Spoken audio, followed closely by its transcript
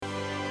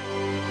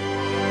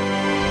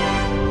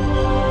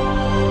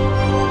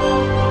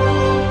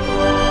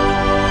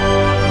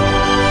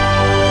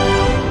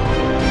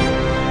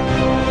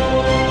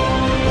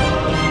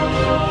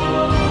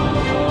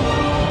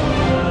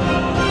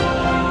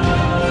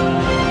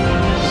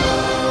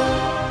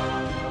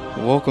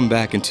welcome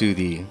back into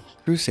the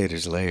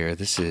Crusader's Lair.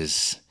 This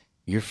is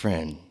your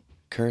friend,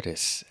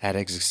 Curtis, at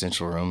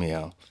Existential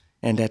Romeo,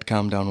 and at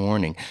Calm Down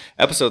Warning.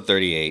 Episode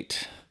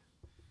 38.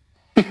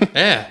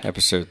 Yeah.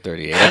 Episode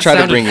 38. I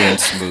tried to bring you in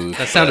smooth.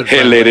 That sounded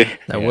Hey, fun. lady.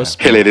 That was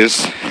Hey,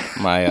 ladies.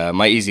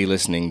 my easy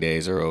listening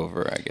days are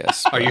over, I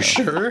guess. Are you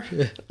sure?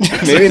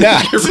 Maybe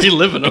not. You're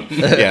reliving them.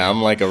 Yeah,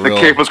 I'm like a The real...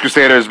 Capeless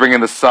Crusader is bringing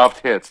the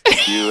soft hits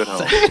to you at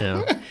home.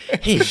 Yeah.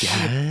 Hey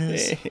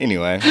guys.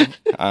 Anyway,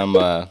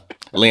 I'm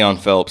Leon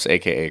Phelps,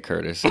 a.k.a.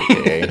 Curtis,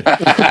 a.k.a.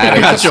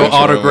 Got your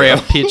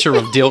autographed picture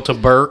of Delta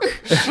Burke.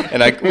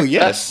 And I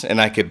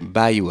could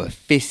buy you a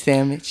fish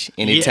sandwich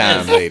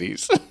anytime,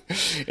 ladies.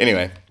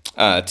 Anyway,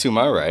 to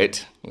my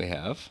right, we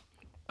have...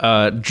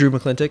 Drew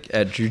McClintock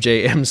at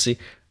DrewJMC.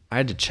 I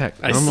had to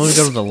check. Normally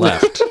go to the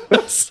left.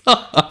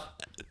 That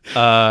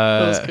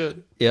was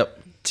good.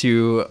 Yep.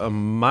 To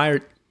my...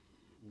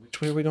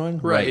 Which way are we going?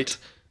 Right.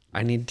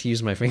 I need to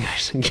use my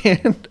fingers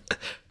again.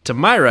 To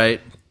my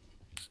right...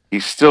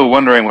 He's still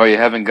wondering why you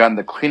haven't gotten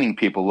the cleaning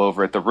people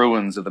over at the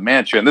ruins of the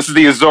mansion. This is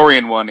the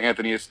Azorian one,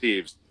 Anthony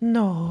Steves.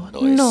 No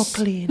Nice.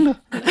 clean.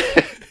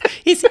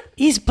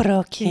 He's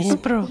broken. He's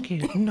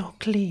broken. No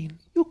clean.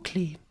 You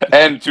clean.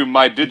 And to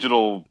my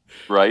digital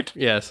right.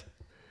 Yes.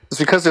 It's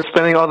because they're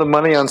spending all the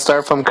money on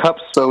styrofoam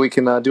cups so we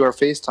can do our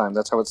FaceTime.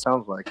 That's how it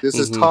sounds like. This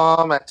is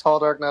Tom at Tall,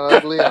 Dark, Not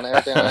Ugly on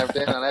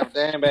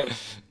everything, baby.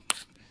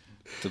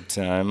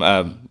 Time.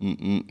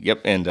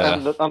 Yep, and...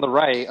 on the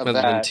right of And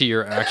that. to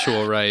your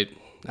actual right.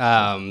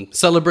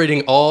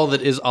 Celebrating all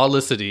that is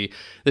Olicity.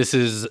 This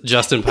is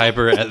Justin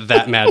Piper at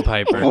That Mad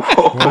Piper.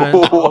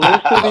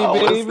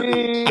 Olicity,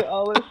 baby.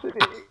 Olicity.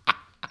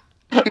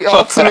 The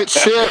ultimate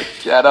ship.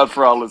 Shout out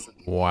for all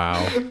listening.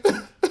 Wow.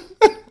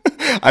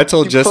 I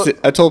told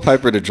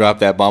Piper to drop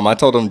that bomb. I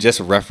told him just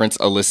reference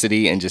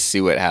Olicity and just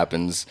see what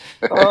happens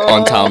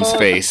on Tom's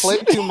face. Play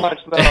too much,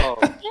 though.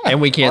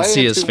 And we can't Why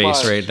see is his too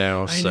face much? right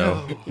now,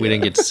 so we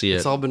didn't get to see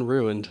It's it. all been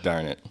ruined.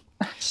 Darn it.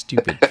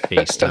 Stupid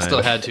FaceTime. I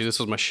still had to. This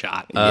was my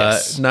shot.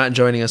 Yes. Not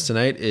joining us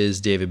tonight is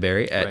David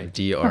Barry at Right.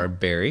 Dr.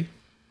 Barry.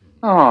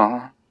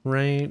 Aw.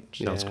 Right?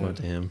 Shouts go out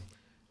to him.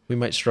 We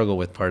might struggle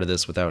with part of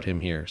this without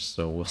him here,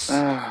 so we'll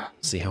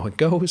see how it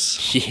goes.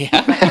 Yeah.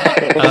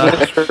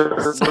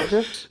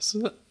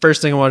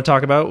 First thing I want to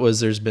talk about was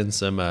there's been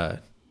some,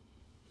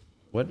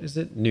 what is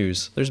it?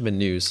 News. There's been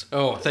news.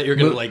 Oh, I thought you were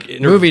going to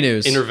movie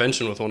news.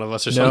 intervention with one of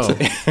us or No.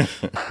 something.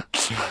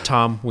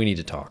 Tom, we need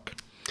to talk.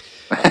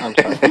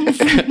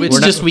 It's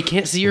just we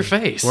can't see your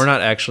face. We're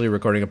not actually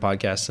recording a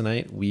podcast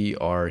tonight. We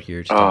are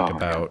here to talk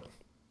about,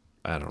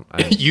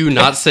 You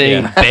not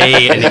saying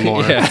bay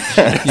anymore.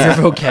 your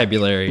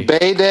vocabulary.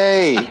 Bay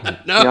Day.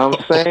 No. You know what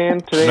I'm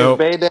saying? Today's Nope.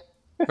 Bay Day.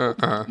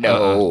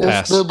 No.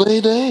 Pass. It's the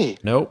Bay Day.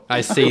 Nope.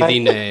 I say thee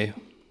nay.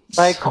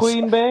 Like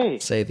Queen Bay.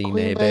 Say the Queen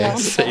nay, Bay. babe.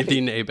 Say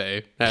thee nay,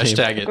 bay.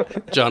 Hashtag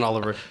it. John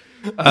Oliver.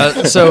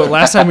 So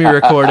last time we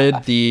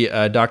recorded, the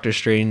Doctor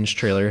Strange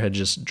trailer had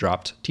just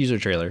dropped. Teaser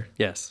trailer.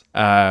 Yes.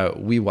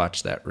 We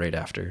watched that right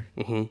after.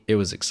 It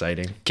was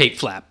exciting. Cape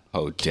flap.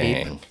 Oh,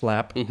 dang.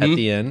 Flap at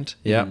the end.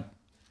 Yeah.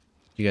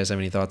 You guys have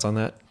any thoughts on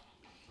that?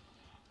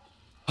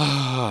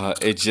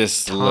 It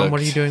just Tom,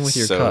 what are you doing with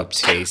your so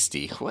cups?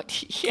 tasty.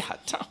 What? Yeah,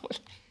 Tom.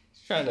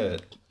 Trying to...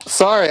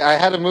 Sorry, I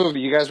had to move.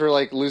 You guys were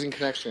like losing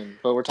connection,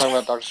 but we're talking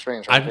about Doctor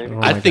Strange, right? baby?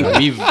 I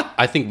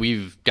think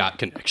we've got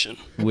connection.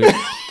 We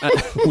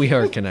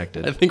are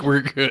connected. I think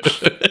we're good.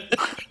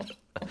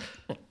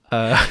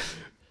 Hashtag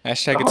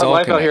it's Hard all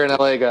life out connected. here in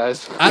LA,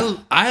 guys.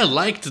 I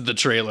liked the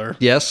trailer.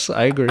 Yes,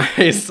 I agree.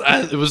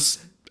 It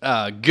was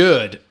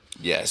good.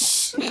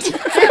 Yes.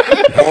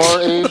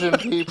 More Asian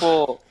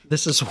people.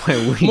 This is why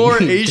we More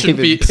need Asian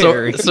David people.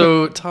 Barry.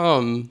 So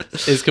Tom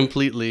is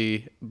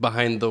completely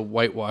behind the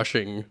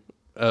whitewashing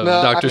of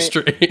No, Doctor I mean-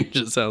 Strange.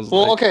 It sounds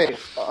Well, like. okay.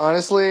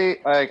 Honestly,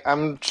 like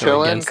I'm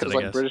chilling against it, because I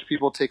like guess. British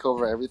people take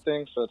over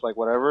everything, so it's like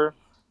whatever.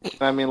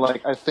 I mean,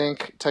 like I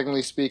think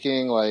technically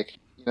speaking, like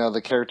you know,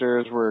 the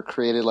characters were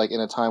created like in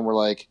a time where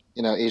like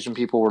you know Asian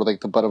people were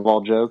like the butt of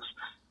all jokes.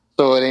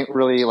 So it ain't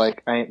really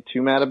like I ain't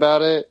too mad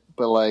about it,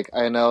 but like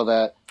I know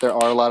that there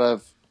are a lot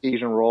of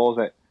Asian roles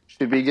that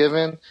should be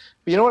given.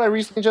 But you know what I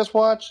recently just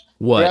watched?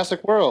 What?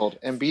 Jurassic World,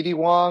 and BD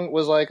Wong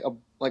was like a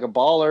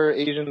baller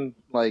Asian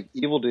like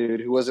evil dude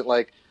who wasn't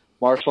like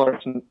martial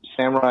arts and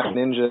samurai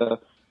ninja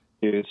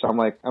dude. So I'm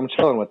like I'm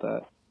chilling with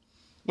that.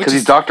 Because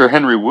he's Dr.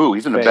 Henry Wu.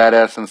 He's been a Right.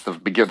 badass since the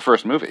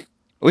first movie.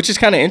 Which is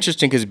kind of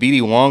interesting because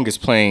BD Wong is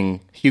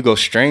playing Hugo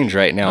Strange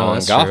right now on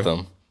that's true.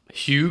 Gotham.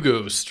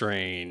 Hugo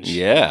Strange.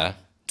 Yeah.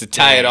 To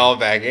tie it all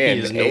back in.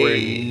 He is nowhere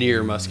Hey.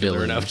 near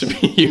muscular enough to be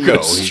Hugo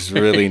No, Strange. he's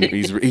really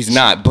he's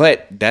not.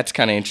 But that's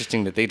kind of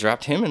interesting that they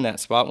dropped him in that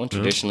spot when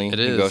traditionally It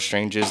Hugo is.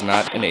 Strange is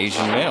not an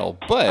Asian male.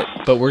 But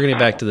But we're getting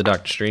back to the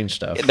Doctor Strange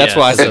stuff. that's Yeah,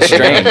 why I said so-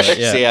 strange.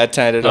 Yeah. See, I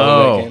tied it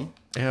all back in.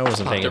 Yeah, I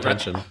wasn't paying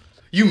attention.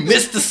 You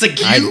missed the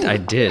Segue. I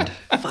did.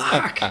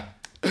 Fuck.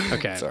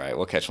 Okay. It's all right.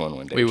 We'll catch one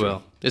day. We Drew.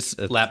 will. It's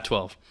lap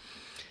 12.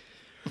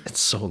 It's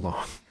so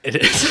long. It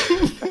is.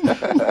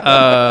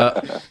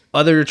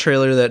 Other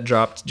trailer that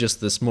dropped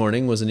just this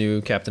morning was a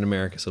new Captain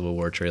America Civil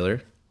War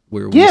trailer.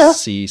 where we Yeah.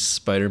 see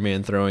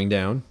Spider-Man throwing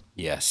down.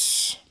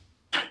 Yes.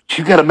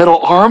 You got a metal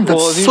arm? That's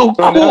Well, is he so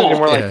throwing down, or is he cool.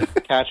 more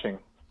like catching?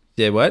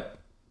 Yeah, what?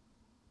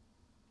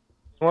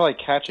 It's more like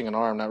catching an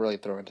arm, not really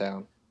throwing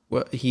down.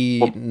 Well, he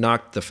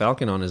knocked the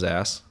Falcon on his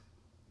ass.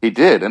 He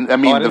did. And I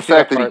mean, I the didn't see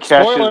fact that that he part.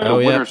 catches Spoiler! the Oh,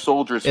 yeah. Winter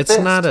Soldier's It's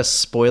fist. not a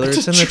spoiler.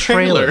 It's in a the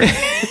trailer. trailer.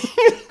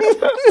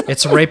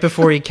 It's right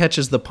before he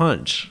catches the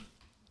punch.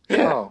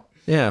 Oh.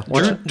 Yeah.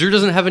 Watch it. Drew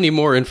doesn't have any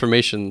more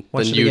information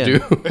Watch than it you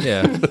again. do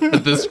Yeah.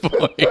 at this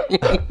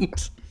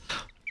point.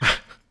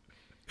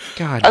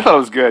 God. I thought it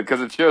was good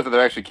because it shows that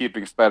they're actually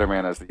keeping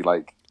Spider-Man as the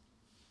like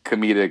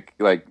comedic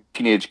like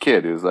teenage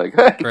kid who's like,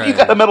 hey, Right. you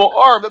got a metal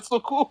arm. That's so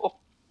cool.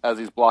 As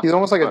he's blocking. He's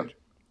almost like punch.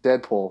 a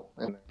Deadpool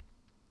in there.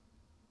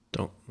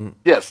 Don't.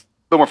 Yes, a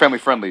little more family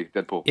friendly.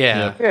 Deadpool.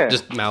 Yeah, Yeah.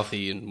 just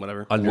mouthy and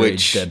whatever. Underage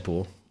Which-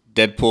 Deadpool.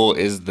 Deadpool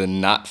is the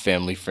not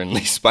family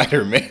friendly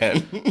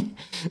Spider-Man.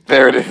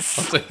 There it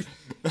is.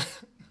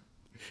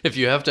 If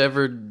you have to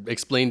ever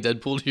explain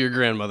Deadpool to your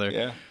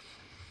grandmother,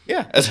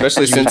 Yeah,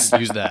 especially since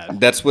use that.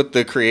 that's what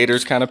the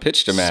creators kind of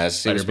pitched him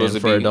as. He was Spider-Man supposed to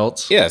for be-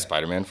 adults? Yeah,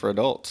 Spider-Man for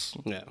adults.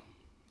 Yeah.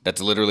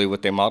 That's literally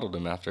what they modeled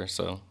him after.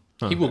 So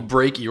He will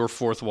break your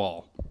fourth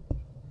wall.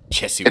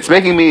 yes, he It's will.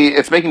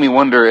 making me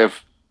wonder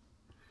if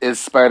is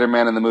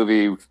Spider-Man in the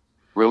movie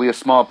really a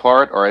small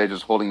part, or are they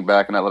just holding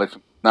back and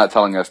not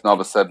telling us, and all of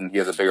a sudden he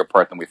has a bigger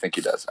part than we think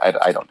he does? I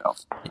don't know.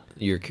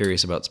 You're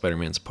curious about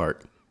Spider-Man's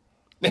part.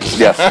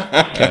 Yes,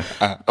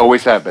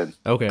 always have been.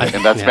 Okay.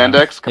 And that's Yeah.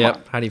 spandex. Come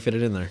Yep. How do you fit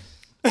it in there?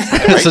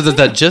 So did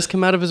that just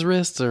come out of his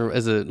wrists, or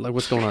is it like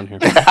what's going on here?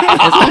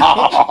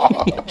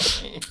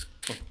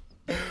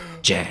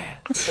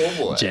 Jazz.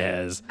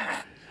 Jazz.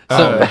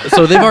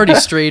 So they've already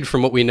strayed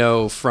from what we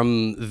know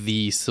from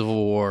the Civil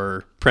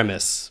War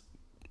premise,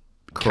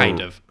 kind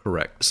of.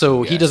 Correct.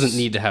 So he doesn't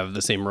need to have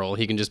the same role.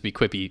 He can just be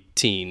quippy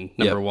teen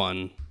number Yep.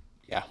 one.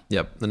 Yeah,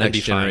 Yep. The That'd next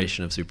be fine.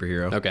 generation of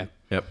superhero. Okay.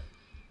 Yep.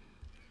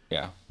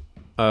 yeah.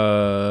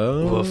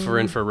 Well, if we're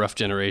in for a rough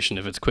generation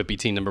if it's quippy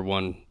teen number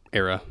one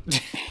era.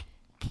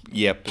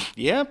 Yep.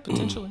 Yeah,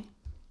 potentially.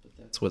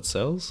 That's what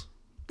sells?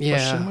 Yeah.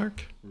 Question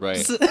mark?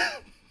 Right.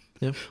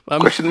 I'm,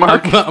 Question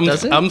mark?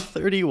 I'm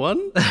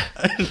 31?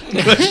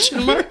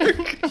 Question mark?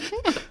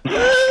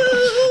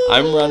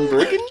 I'm Ron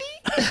Burgundy.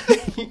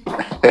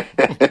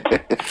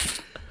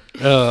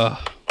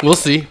 We'll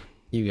see.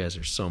 You guys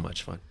are so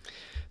much fun.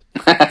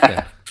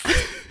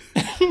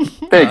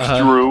 Thanks,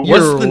 Drew. What's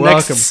You're the welcome.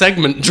 next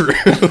segment, Drew?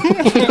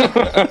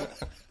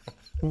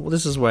 Well,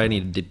 this is why I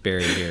need to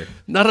bury here.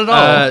 Not at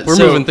all. We're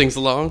so moving things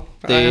along.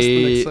 I asked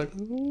the They, next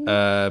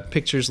segment.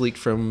 pictures leaked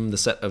from the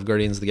set of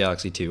Guardians of the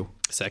Galaxy 2.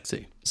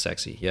 Sexy.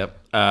 Sexy, yep.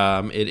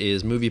 It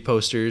is movie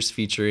posters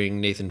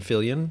featuring Nathan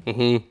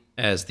Fillion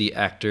as the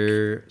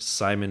actor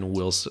Simon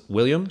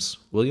Williams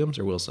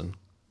or Wilson.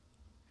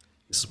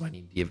 This is why I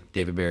need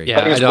David Barry.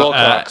 Yeah, think it's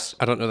Wilcox.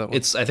 I don't know that one.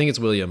 I think it's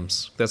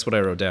Williams. That's what I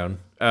wrote down.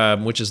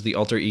 Which is the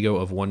alter ego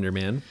of Wonder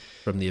Man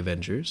from the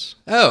Avengers.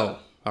 Oh,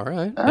 all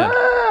right. Yeah.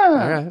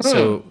 All right.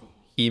 So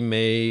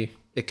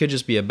it could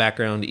just be a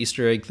background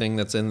Easter egg thing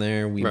that's in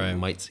there. We Right.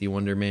 might see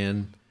Wonder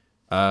Man.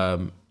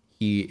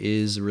 He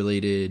is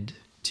related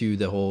to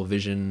the whole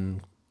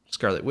Vision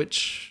Scarlet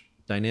Witch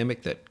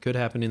dynamic that could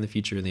happen in the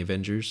future in the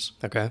Avengers.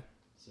 Okay.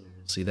 We'll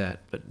see that,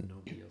 but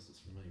nobody else is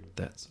familiar with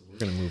that. So we're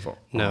gonna move on.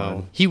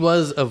 No. He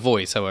was a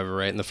voice, however,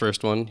 right? In the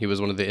first one, he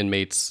was one of the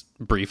inmates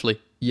briefly.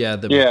 Yeah,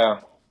 the Yeah.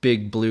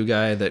 big blue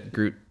guy that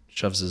Groot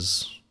shoves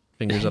his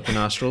fingers up the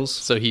nostrils.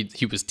 So he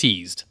was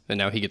teased, and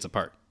now he gets a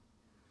part.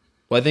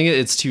 Well, I think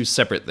it's two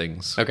separate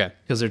things. Okay.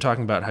 Because they're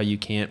talking about how you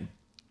can't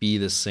be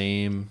the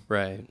same,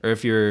 Right. or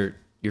if your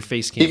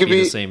face can't could be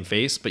the be- same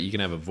face, but you can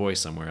have a voice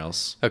somewhere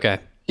else. Okay.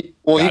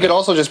 Well, he could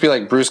also just be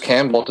like Bruce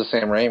Campbell to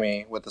Sam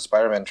Raimi with the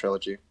Spider-Man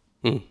trilogy.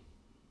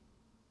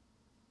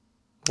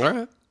 All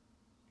right.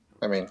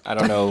 I mean, I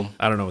don't know.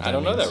 I don't know what that I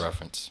don't know means. that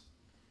reference.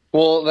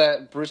 well,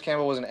 that Bruce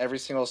Campbell was in every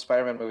single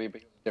Spider-Man movie,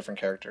 but he was a different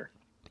character.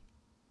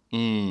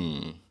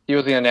 Hmm. He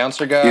was the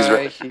announcer guy. He's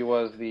right. He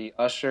was the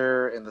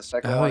usher in the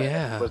second Oh, one. and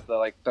yeah. He was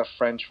the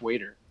French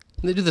waiter.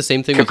 They do the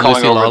same thing Kept with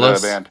calling Lucy over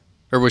Lawless, the band.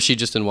 or was she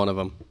just in one of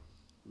them?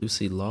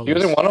 Lucy Lawless. He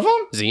was in one of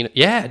them. Xena.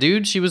 Yeah,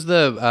 dude, she was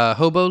the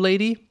hobo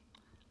lady.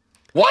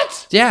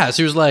 What? Yeah,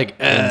 she was like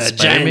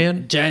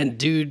Spider-Man? giant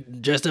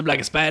dude dressed up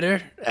like a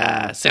spider.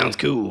 Sounds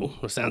cool.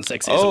 Or sounds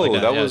sexy. or Oh, something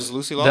like that yeah. was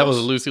Lucy That was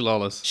Lawless? Lucy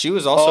Lawless. She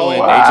was also in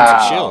wow.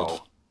 Agents of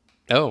Shield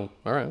Oh,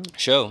 all right.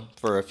 show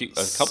for a couple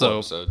So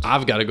episodes.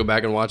 I've got to go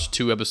back and watch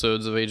 2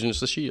 episodes of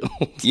Agents of Shield.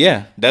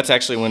 Yeah, that's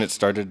actually when it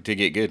started to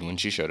get good when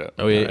she showed up.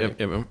 Oh yeah,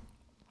 yep.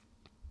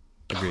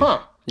 Agreed. Huh?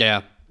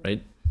 Yeah,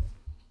 Right.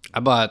 I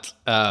bought.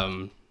 Are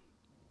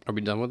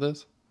we done with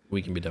this?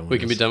 We can be done with We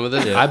can be this. done with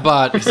it. I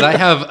bought because I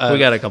have. We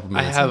got a couple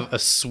minutes I have a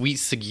sweet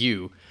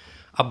Segue.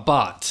 I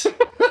bought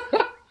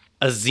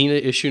a Xena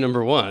issue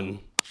number 1.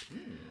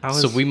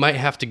 So we might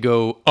have to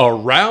go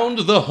around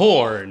the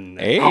horn.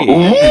 Hey,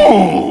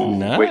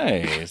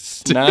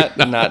 nice. Not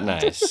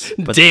nice.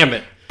 Damn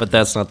it. But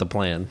that's not the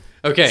plan.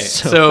 Okay,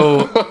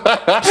 so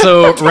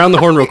around the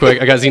horn real quick.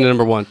 I got Xena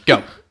number 1.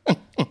 Go.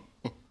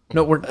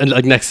 No, we're And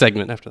like next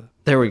segment after that.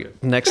 there. We go.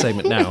 Next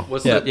segment now.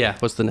 What's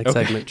the next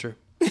segment? True.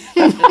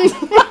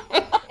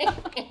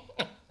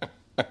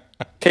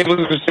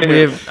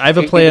 I have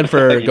a plan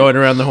for going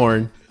around the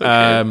horn.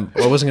 I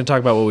wasn't going to talk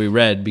about what we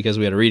read because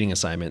we had a reading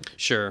assignment.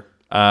 Sure.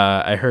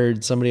 I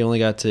heard somebody only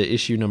got to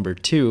issue number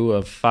 2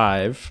 of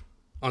 5.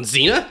 On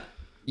Xena?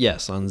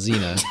 Yes, on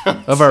Xena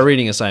of our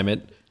reading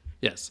assignment.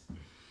 Yes.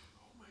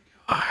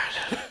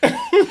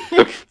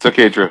 It's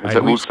okay, Drew. It's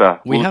a Wusa.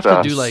 We have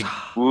to do like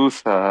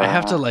Wusa. I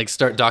have to like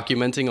start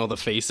documenting all the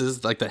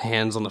faces, like the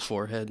hands on the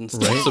forehead and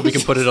stuff, so we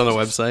can put it on the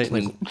website.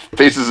 And,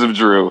 Faces of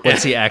Drew.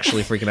 What's he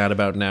actually freaking out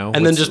about now?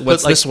 and then just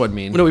what's put, like, this one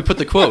mean? No, we put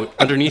the quote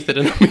underneath it,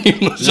 and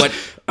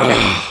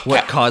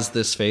What caused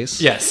this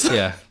face? Yes.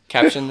 Yeah.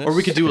 Caption this. Or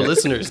we could do a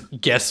listener's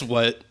guess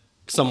what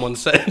someone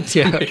said. to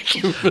Yeah. make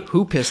him-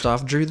 Who pissed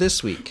off Drew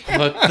this week?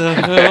 What the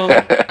hell?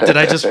 Did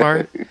I just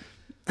fart?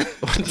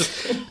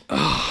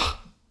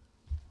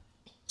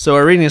 So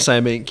our reading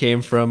assignment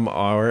came from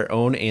our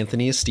own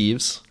Anthony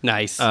Steves,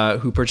 Nice.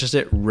 who purchased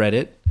it, read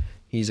it.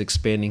 He's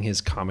expanding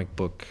his comic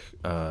book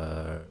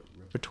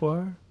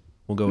repertoire.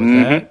 We'll go with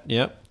that.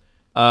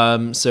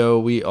 Yep. So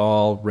we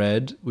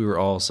were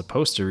all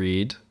supposed to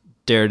read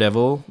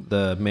Daredevil,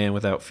 The Man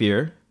Without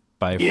Fear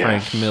by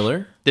Frank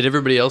Miller. Did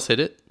everybody else hit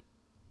it?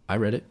 I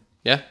read it.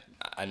 Yeah.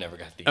 I never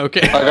got the.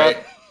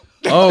 Okay.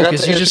 Oh,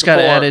 because you just got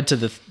before. added to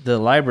the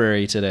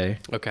library today.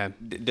 Okay.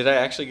 Did I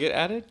actually get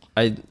added?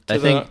 I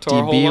think to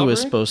our whole DB was library?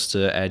 supposed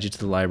to add you to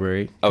the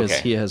library because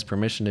Okay. he has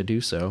permission to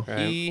do so.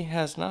 He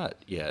has not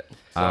yet.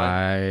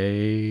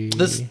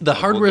 The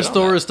hardware get on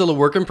store that. is still a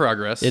work in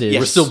progress. It is.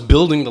 We're Yes. still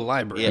building the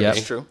library. Yeah, Yep.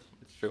 it's true.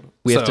 It's true.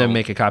 We have to So-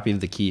 make a copy of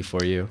the key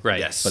for you. Right.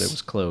 Yes. But it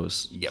was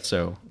closed. Yep.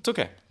 So It's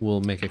okay.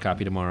 we'll make a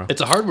copy tomorrow.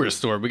 It's a hardware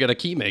store. We got a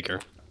key maker.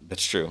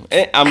 That's true.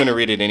 I'm going to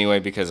read it anyway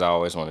because I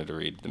always wanted to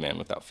read The Man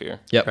Without Fear.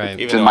 Yep. Right.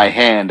 It's in my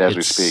hand as we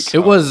It's- speak. It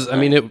was. I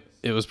mean,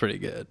 it was pretty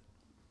good.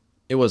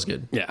 It was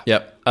good. Yeah.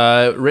 Yep.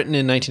 Written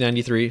in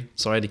 1993,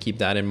 so I had to keep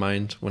that in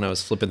mind when I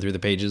was flipping through the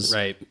pages.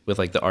 Right. With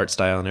like the art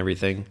style and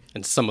everything.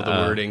 And some of the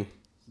wording.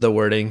 The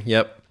wording.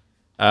 Yep.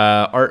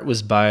 Art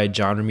was by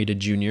John Romita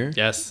Jr.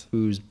 Yes.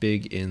 Who's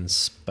big in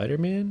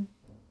Spider-Man.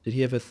 Did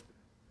he have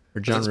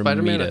or John Is it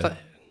Spider-Man? I Romita? thought.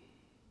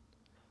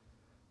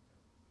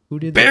 Who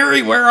did that?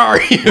 Barry, where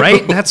are you?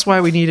 Right? That's why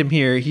we need him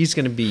here. He's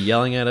going to be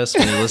yelling at us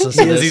when he listens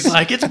to this. He's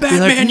like, it's Batman,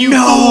 like, you "No!"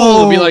 fool.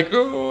 He'll be like,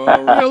 oh,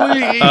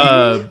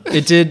 really?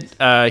 He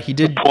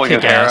did Pulling his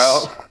kick hair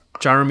ass. out.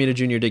 John Romita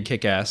Jr. did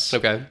kick ass.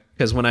 Okay.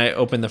 Because when I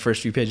opened the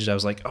first few pages, I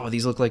was like, oh,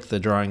 these look like the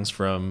drawings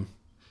from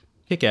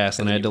Kick Ass.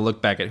 And I had to look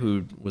back at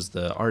who was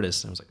the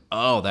artist. And I was like,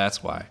 oh,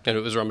 that's why. And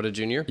it was Romita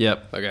Jr.?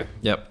 Yep. Okay.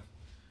 Yep.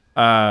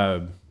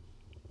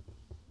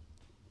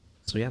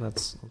 So yeah,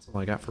 that's all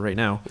I got for right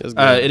now. That's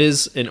good. It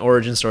is an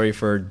origin story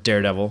for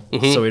Daredevil,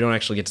 so we don't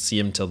actually get to see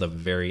him till the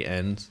very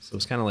end. So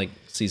it's kind of like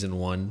season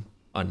 1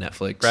 on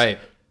Netflix. Right.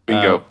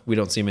 Bingo. We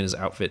don't see him in his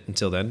outfit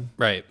until then.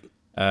 Right.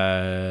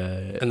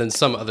 Uh, And then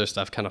some other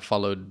stuff kind of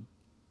followed.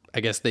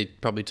 I guess they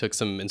probably took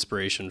some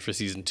inspiration for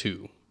season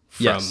 2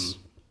 from Yes.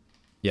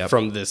 Yep.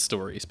 from this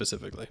story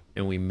specifically.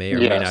 And we may or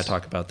may Yes. not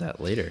talk about that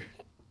later.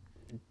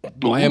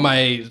 Why am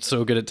I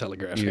so good at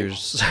telegraphing?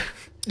 Years.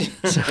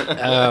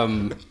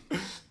 Um,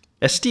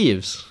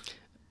 Steve's.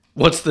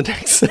 what's the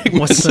next segment?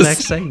 What's the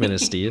next segment of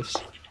Steve's?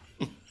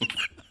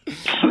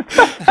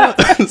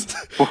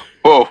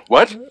 Whoa,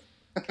 what?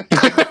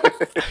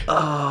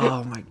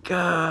 Oh my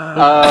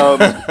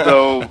god.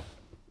 So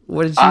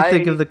What did you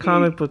think of the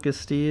comic book of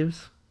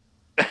Steve's?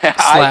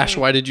 Slash,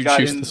 why did you got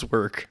choose in- this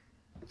work?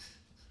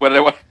 What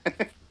did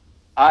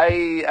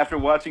I after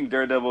watching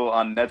Daredevil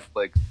on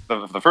Netflix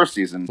the first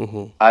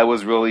season, I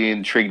was really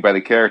intrigued by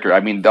the character. I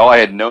mean, all I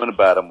had known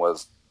about him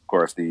was, of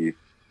course, the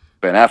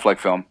Ben Affleck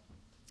film.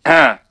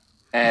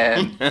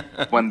 And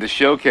when the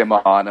show came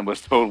on, it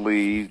was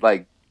totally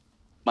like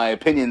my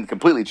opinion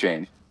completely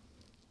changed,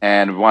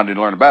 and wanted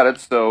to learn about it.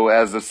 So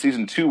as the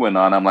season 2 went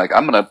on, I'm like,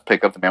 I'm gonna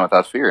pick up The Man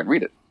Without Fear and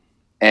read it.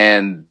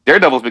 And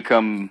Daredevil's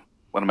become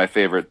one of my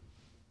favorite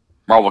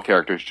Marvel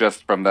characters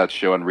just from that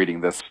show and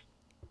reading this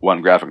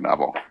one graphic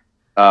novel.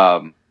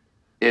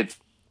 It's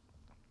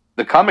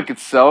the comic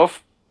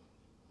itself,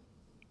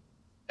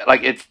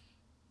 like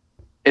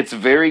it's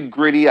very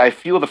gritty. I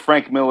feel the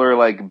Frank Miller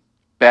like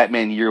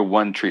Batman Year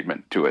One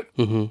treatment to it.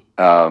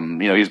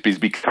 He's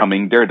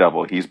becoming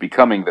Daredevil. He's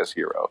becoming this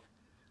hero,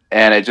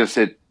 and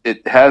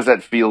it has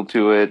that feel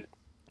to it.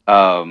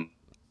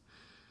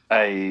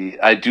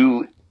 I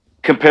do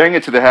comparing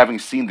it to having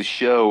seen the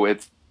show.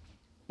 It's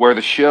where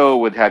the show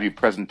would have you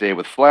present day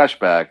with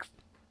flashbacks.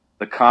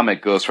 The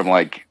comic goes from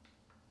like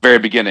very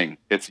beginning.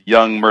 It's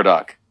young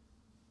Murdoch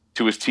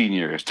to his teen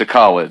years, to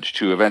college,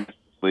 to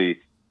eventually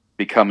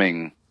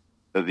becoming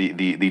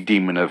the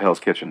demon of Hell's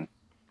Kitchen.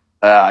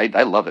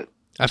 I love it.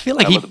 I feel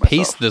like I he love it myself.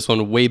 paced this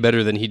one way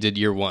better than he did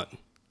year 1.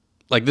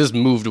 Like this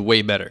moved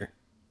way better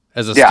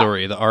as a Yeah.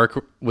 story. The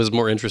arc was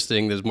more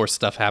interesting. There's more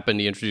stuff happened.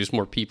 He introduced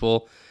more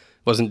people.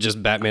 It wasn't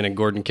just Batman and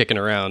Gordon kicking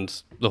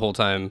around the whole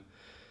time.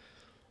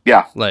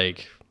 Yeah,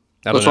 Like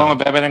What's wrong with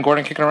Batman and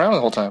Gordon kicking around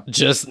the whole time?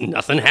 Just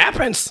nothing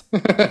happens.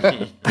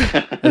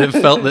 And it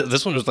felt that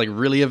this one was like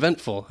really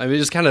eventful. I mean,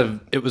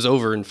 it was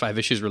over in 5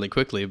 issues really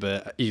quickly,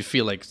 but you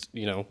feel like,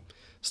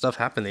 stuff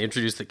happened. They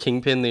introduced the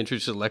Kingpin, they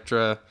introduced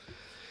Elektra.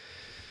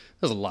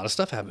 There's a lot of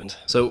stuff happened.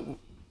 So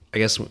I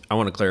guess I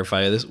want to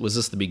clarify this. Was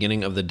this the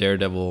beginning of the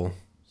Daredevil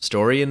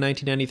story in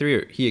 1993,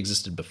 or he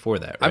existed before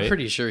that, right? I'm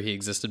pretty sure he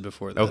existed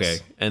before this. Okay.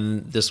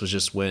 And this was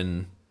just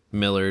when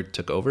Miller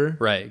took over?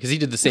 Right, because he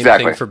did the same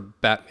thing for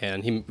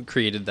Batman. He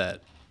created a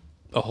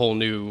whole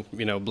new,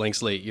 blank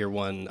slate year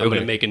one. I'm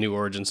going to make a new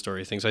origin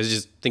story thing. So I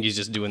just think he's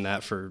just doing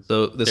that for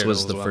So this Daredevil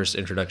was the as well. first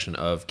introduction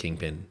of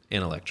Kingpin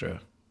and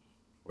Elektra.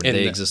 Or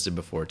they existed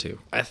before, too?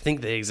 I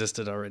think they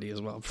existed already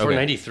as well. Before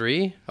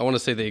 93, I want to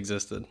say they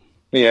existed.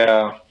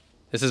 Yeah.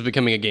 This is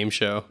becoming a game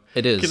show.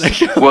 It is.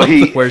 Well,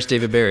 Where's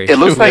David Barry? It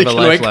looks like Can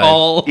I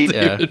call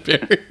David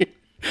Barry?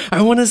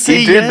 I want to say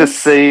he did the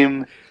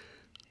same.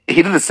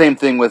 He did the same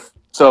thing with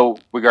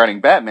regarding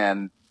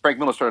Batman. Frank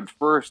Miller started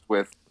first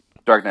with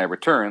Dark Knight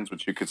Returns,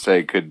 which you could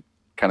say could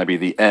kind of be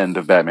the end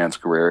of Batman's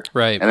career.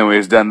 Right. And then when he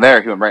was done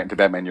there, he went right into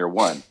Batman Year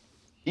One.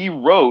 He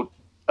wrote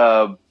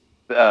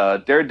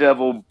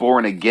Daredevil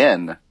Born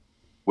Again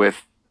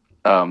with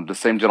the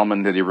same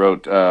gentleman that he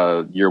wrote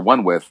Year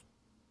One with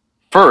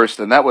first,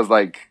 and that was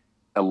like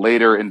a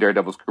later in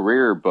Daredevil's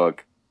career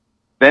book.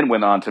 Then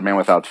went on to Man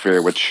Without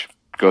Fear, which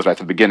goes back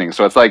to the beginning.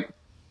 So it's like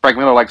Frank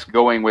Miller likes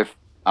going with,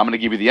 I'm going to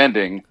give you the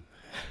ending.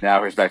 Now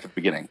here's back to the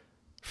beginning.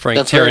 Frank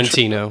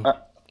Tarantino.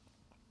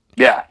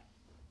 Yeah.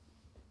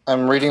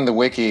 I'm reading the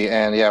wiki,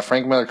 and yeah,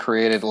 Frank Miller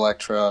created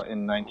Elektra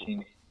in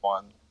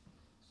 1981.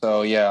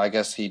 So yeah, I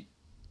guess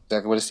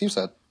exactly what Steve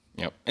said.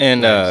 Yep.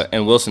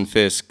 And Wilson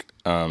Fisk,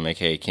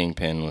 aka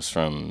Kingpin, was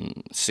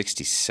from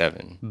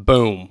 '67.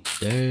 Boom.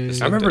 I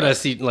remember I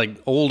see like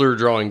older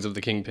drawings of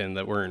the Kingpin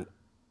that weren't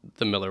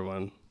the Miller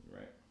one.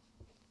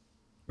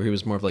 Where he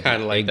was more of like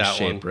Kinda an like egg that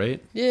shape, one.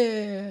 right?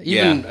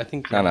 Yeah. I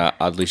think Kind of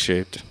oddly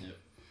shaped.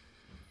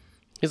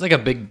 he's like a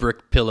big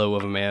brick pillow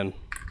of a man.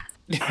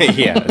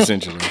 Yeah,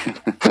 essentially.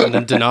 And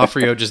then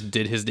D'Onofrio just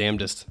did his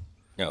damnedest.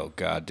 Oh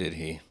God, did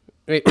he?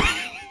 Wait.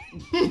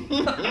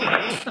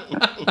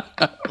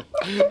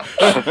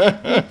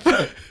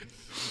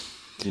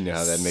 You know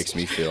how that makes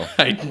me feel.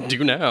 I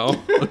do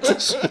now.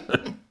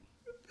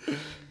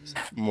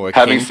 More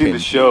Having seen Kingpin, the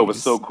show was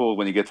please. so cool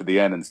when you get to the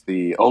end and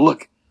see, oh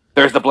look,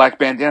 there's the black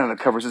bandana that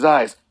covers his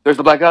eyes. There's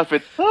the black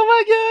outfit. Oh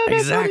my God!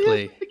 Exactly. That's what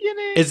he is at the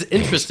beginning. It's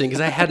interesting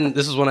because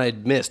this is one I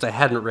had missed. I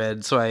hadn't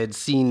read, so I had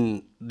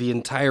seen the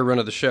entire run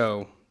of the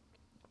show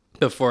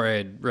before I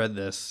had read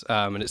this,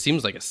 and it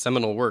seems like a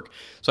seminal work.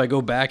 So I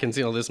go back and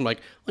see all this. I'm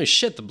like, holy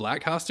shit, the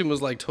black costume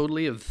was like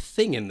totally a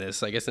thing in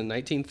this, I guess, in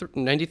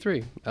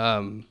 1993.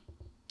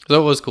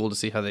 So it was cool to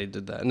see how they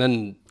did that. And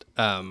then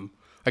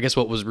I guess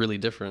what was really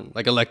different,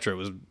 like Elektra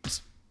was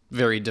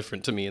very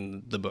different to me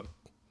in the book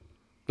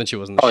than she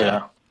was in the show.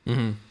 Yeah.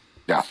 Mm-hmm.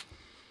 Yeah.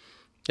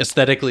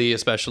 Aesthetically,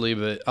 especially,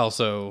 but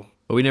also...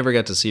 But we never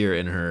got to see her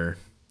in her...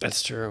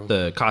 That's true.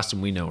 The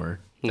costume we know her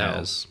No.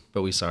 as,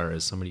 but we saw her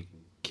as somebody who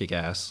can kick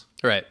ass.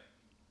 Right.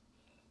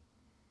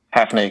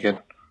 Half naked.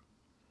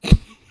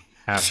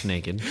 Half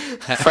naked.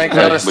 Frank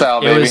Miller style,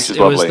 It baby. was She's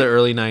the lovely.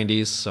 early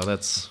 90s, so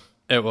that's...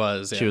 It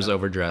was, yeah. She was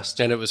overdressed.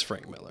 And it was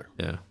Frank Miller.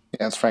 Yeah.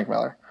 Yeah, it's Frank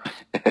Miller.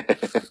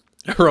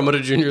 Ramada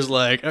Jr.'s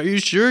like, are you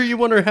sure you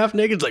want her half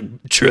naked? It's like,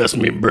 trust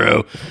me,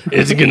 bro.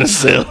 It's going to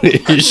sell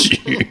issues.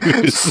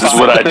 This is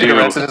what I do.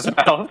 Cigarettes in his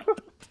mouth.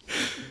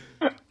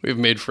 We've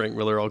made Frank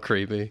Miller all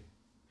creepy.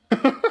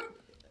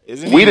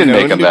 Isn't We he didn't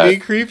known make him to that. be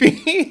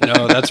creepy?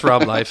 No, that's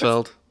Rob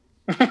Liefeld.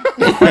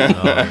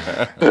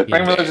 Frank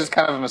Miller's just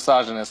kind of a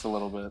misogynist a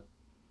little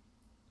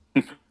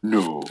bit.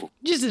 No.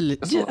 Just a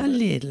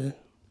little.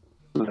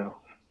 No.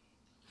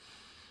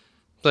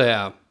 So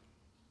yeah,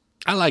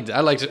 I liked it.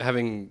 I liked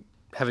having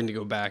to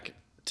go back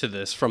to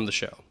this from the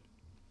show.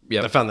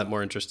 Yep. I found that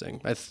more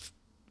interesting.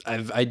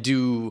 I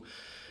do,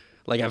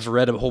 like, I've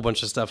read a whole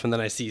bunch of stuff and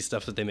then I see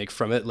stuff that they make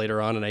from it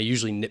later on, and I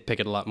usually nitpick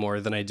it a lot more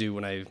than I do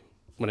when I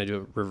do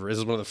a reverse. This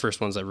is one of the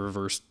first ones I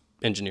reverse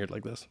engineered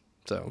like this.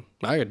 So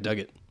I dug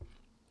it.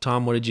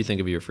 Tom, what did you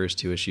think of your first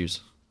 2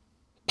 issues?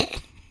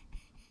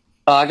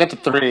 I got to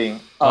 3.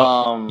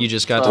 You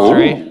just got so- to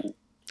 3?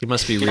 He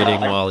must be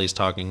reading while he's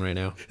talking right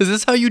now. Is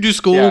this how you do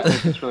school? Yeah,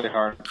 it's really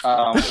hard.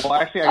 Well,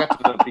 actually, I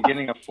got to the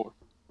beginning of 4.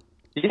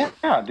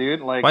 Yeah, dude.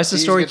 Like, Why does the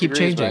these story get keep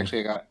degrees, but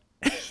changing? Actually,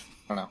 I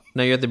don't know.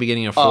 Now you're at the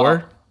beginning of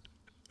 4?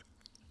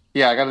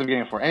 Yeah, I got to the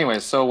beginning of 4. Anyway,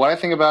 so what I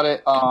think about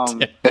it, I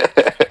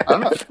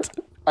don't know.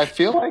 I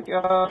feel like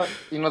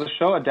the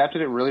show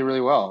adapted it really,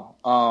 really well.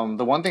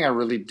 The one thing I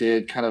really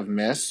did kind of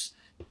miss,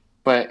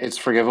 but it's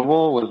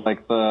forgivable, was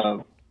like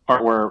the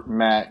part where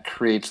Matt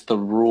creates the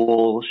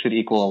rule should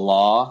equal a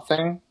law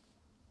thing.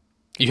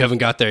 You haven't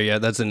got there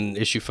yet. That's in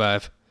issue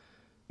 5.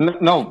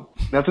 No,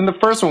 that's in the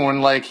first one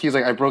when like he's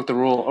like I broke the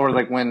rule, or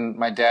like when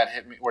my dad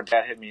hit me, or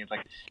dad hit me. It's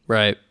like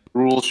Right.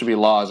 rules should be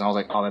laws, and I was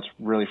like, oh, that's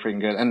really freaking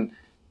good. And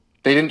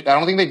they didn't. I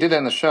don't think they did that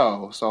in the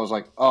show. So I was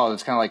like, oh,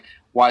 it's kind of like,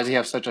 why does he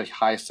have such a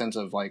high sense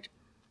of like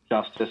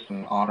justice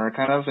and honor,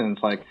 kind of? And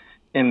it's like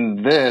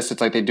in this,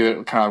 it's like they do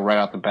it kind of right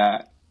out the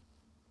bat.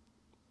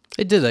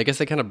 It did. I guess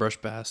they kind of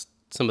brushed past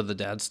some of the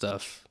dad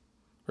stuff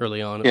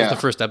early on. It was the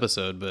first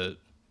episode, but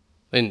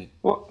they didn't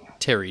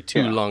tarry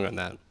too long on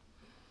that.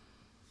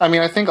 I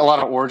mean, I think a lot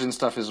of origin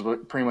stuff is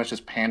pretty much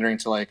just pandering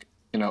to like,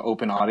 you know,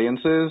 open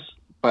audiences.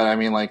 But I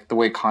mean, like the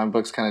way comic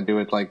books kind of do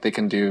it, like they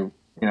can do,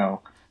 you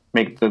know,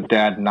 make the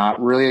dad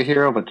not really a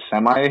hero, but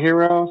semi a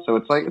hero. So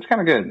it's like, it's kind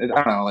of good.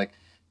 I don't know. Like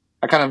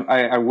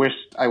I wish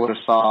I would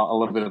have saw a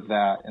little bit of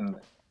that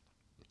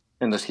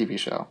in this TV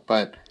show.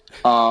 But,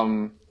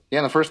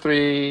 yeah, the first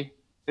 3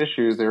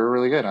 issues, they were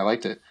really good. I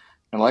liked it.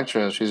 And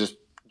Elektra, she's just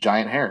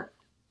giant hair.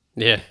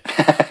 Yeah.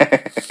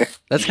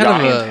 That's kind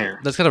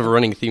of a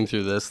running theme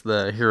through this.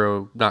 The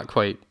hero, not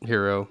quite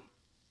hero,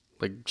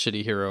 like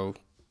shitty hero,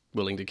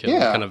 willing to kill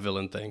kind of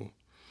villain thing.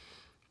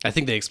 I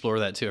think they explore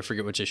that too. I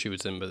forget which issue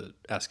it's in, but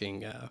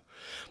asking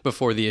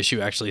before the issue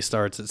actually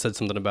starts, it said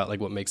something about like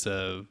what makes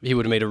he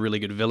would have made a really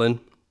good villain.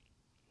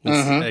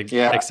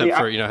 Except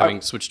for, you know, having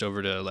switched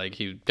over to like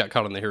he got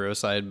caught on the hero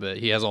side, but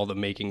he has all the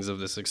makings of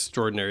this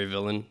extraordinary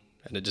villain,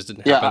 and it just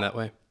didn't happen that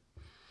way.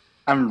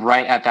 I'm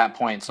right at that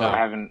point, so I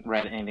haven't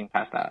read anything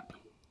past that.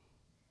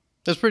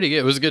 That's pretty good.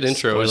 It was a good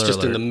intro. It was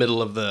just in the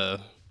middle of the...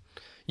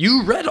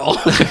 You read all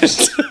of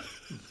it.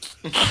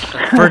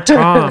 For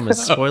Tom. A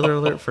spoiler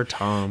alert for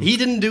Tom. He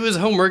didn't do his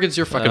homework. It's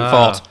your fucking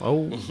fault.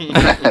 Oh.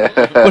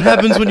 What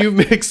happens when you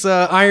mix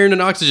iron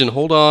and oxygen?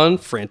 Hold on.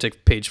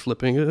 Frantic page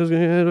flipping. I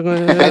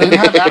didn't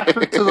have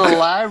access to the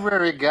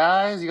library,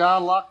 guys. You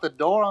gotta lock the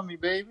door on me,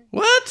 baby.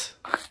 What?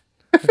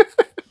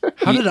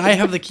 How did I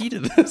have the key to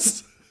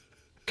this?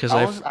 Because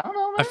I don't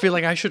know, man. I feel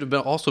like I should have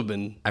also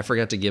been. I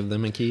forgot to give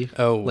them a key.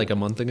 Like a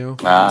month ago.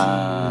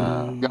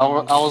 I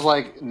was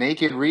like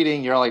naked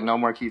reading. You're like, no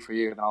more key for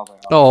you. And I was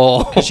like,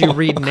 oh, because you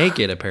read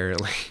naked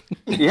apparently.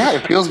 Yeah,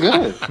 it feels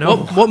good. No,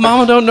 what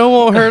mama don't know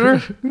won't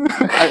hurt her.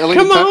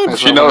 Come on,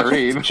 she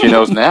knows. She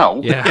knows now.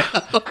 Yeah,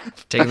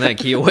 taking that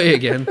key away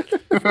again.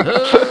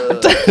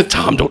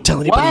 Tom, don't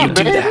tell anybody you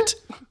do that.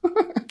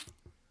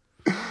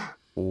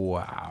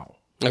 Wow.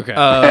 Okay.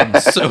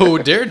 So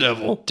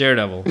Daredevil.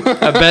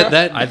 I bet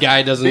that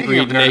guy doesn't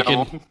read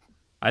naked.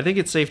 I think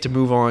it's safe to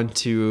move on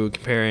to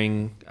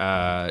comparing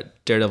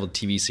Daredevil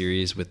TV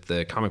series with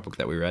the comic book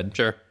that we read.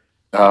 Sure.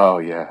 Oh,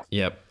 yeah.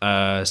 Yep.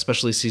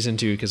 Especially season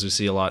 2, because we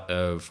see a lot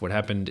of what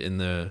happened in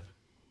the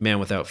Man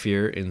Without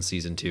Fear in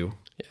season 2.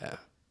 Yeah.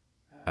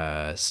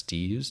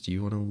 Steves, do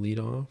you want to lead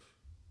off?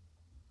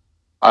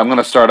 I'm going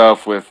to start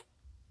off with,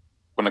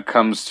 when it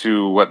comes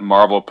to what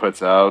Marvel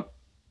puts out,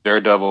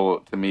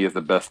 Daredevil, to me, is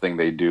the best thing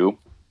they do.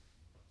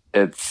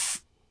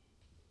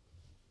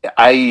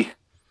 I'm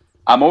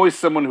always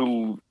someone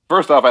who,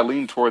 first off, I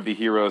lean toward the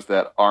heroes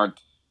that aren't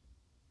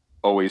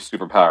always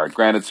super powered.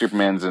 Granted,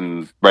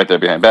 Superman's right there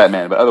behind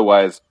Batman, but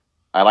otherwise,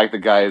 I like the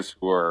guys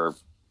who are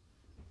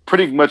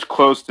pretty much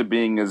close to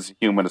being as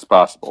human as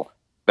possible.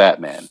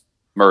 Batman,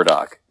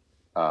 Murdoch,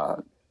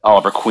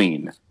 Oliver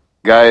Queen.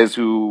 Guys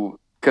who,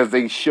 because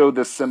they show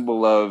this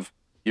symbol of,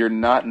 you're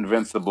not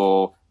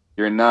invincible,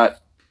 you're not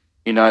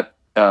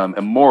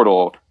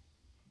immortal,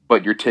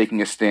 but you're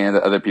taking a stand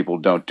that other people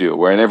don't do.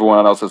 Where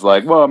everyone else is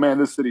like, well, man,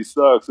 this city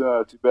sucks.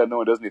 Too bad no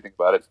one does anything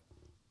about it.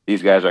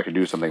 These guys actually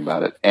do something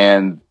about it.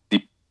 And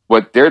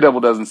what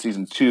Daredevil does in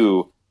season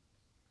 2,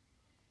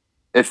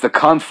 it's the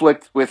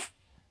conflict with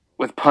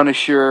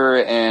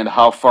Punisher and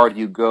how far do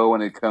you go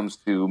when it comes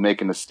to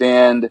making a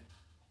stand.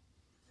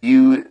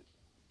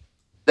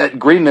 That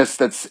greenness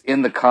that's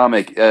in the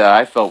comic,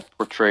 I felt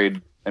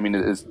portrayed. I mean,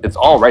 it's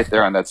all right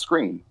there on that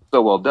screen.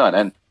 So well done.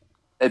 And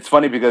it's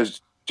funny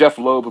because Jeff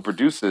Loeb, who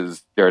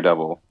produces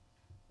Daredevil,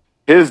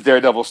 his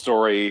Daredevil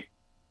story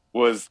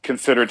was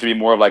considered to be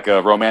more like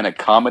a romantic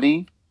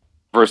comedy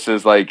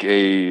versus like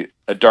a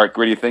dark,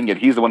 gritty thing. Yet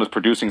he's the one who's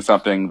producing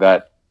something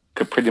that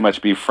could pretty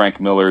much be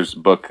Frank Miller's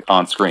book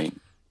on screen.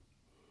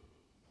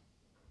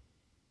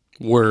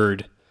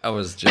 Word. I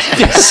was just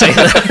going to say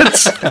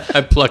that.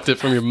 I plucked it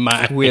from your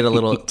mind. We had a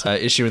little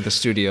issue in the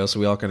studio, so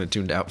we all kind of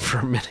tuned out for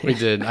a minute. We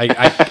did.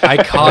 I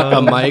caught a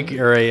mic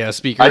or a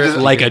speaker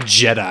like a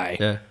Jedi.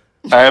 Yeah.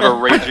 I have a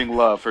raging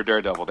love for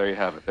Daredevil. There you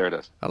have it. There it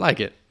is. I like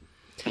it.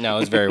 No,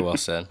 it's very well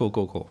said.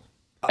 Cool.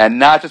 And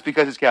not just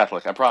because he's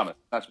Catholic. I promise.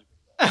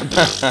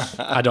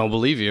 I don't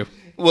believe you.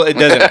 Well, it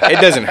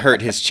doesn't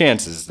hurt his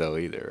chances though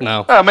either.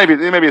 No. Maybe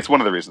it's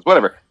one of the reasons.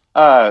 Whatever.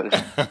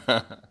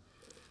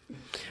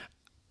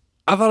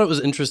 I thought it was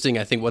interesting,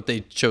 I think, what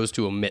they chose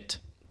to omit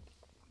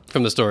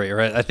from the story,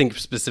 right? I think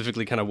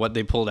specifically kind of what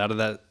they pulled out of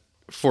that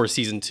for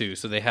season 2.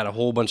 So they had a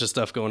whole bunch of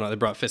stuff going on. They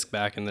brought Fisk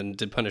back and then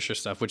did Punisher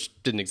stuff, which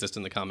didn't exist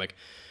in the comic.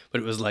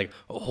 But it was like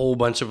a whole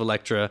bunch of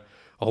Elektra,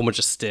 a whole bunch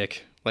of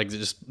Stick, like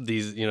just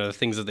these, the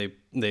things that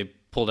they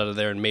pulled out of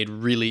there and made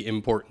really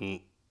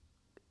important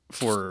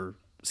for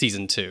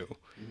season 2.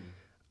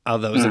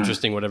 That was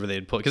interesting, whatever they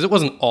had pulled. Because it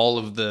wasn't all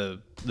of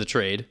the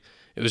trade.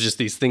 It was just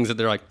these things that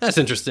they're like, that's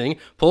interesting.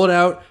 Pull it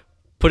out.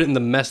 Put it in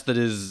the mess that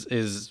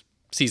is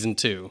season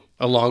 2,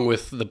 along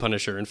with the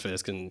Punisher and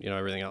Fisk and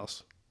everything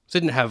else. So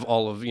it didn't have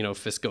all of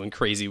Fisk going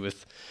crazy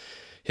with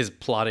his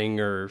plotting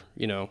or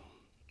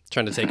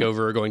trying to take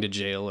over or going to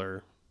jail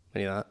or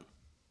any of that.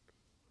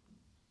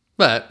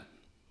 But,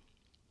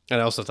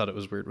 and I also thought it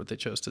was weird what they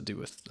chose to do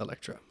with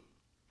Elektra.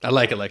 I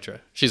like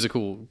Elektra. She's a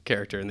cool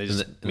character, and they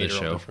just made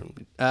her all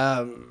different.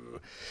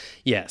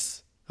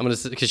 Yes. I'm going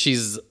to say, because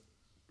she's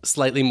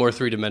slightly more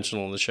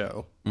three-dimensional in the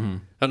show. Mm-hmm.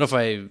 I don't know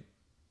if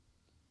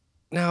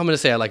no, I'm going to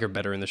say I like her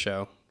better in the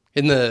show.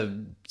 In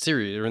the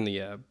series, or in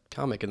the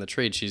comic, in the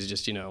trade, she's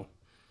just, a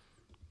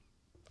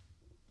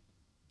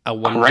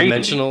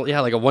one-dimensional,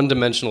 like a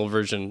one-dimensional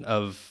version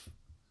of,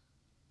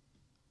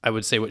 I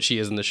would say, what she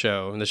is in the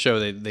show. In the show,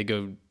 they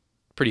go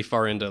pretty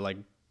far into, like,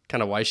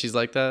 kind of why she's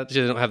like that.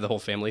 She doesn't have the whole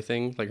family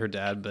thing like her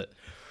dad, but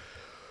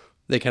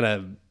they kind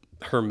of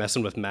her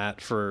messing with Matt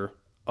for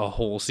a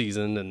whole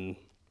season and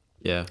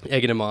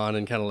egging him on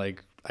and kind of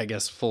like, I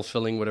guess,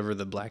 fulfilling whatever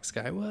the black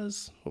sky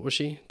was. What was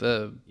she?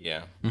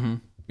 Mm-hmm.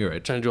 You're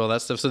right. Trying to do all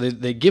that stuff. So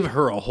they give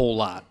her a whole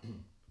lot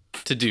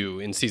to do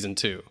in season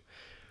 2,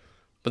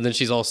 but then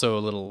she's also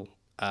a little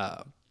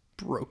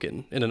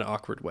broken in an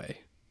awkward way.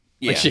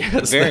 Yeah, like she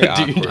has very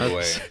awkward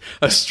way.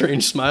 A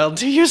strange smile.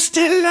 Do you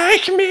still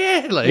like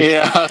me? Like,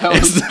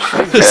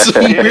 that there's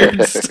some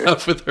weird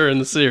stuff with her in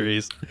the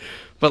series.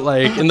 But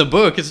like in the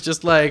book, it's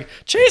just like,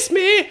 chase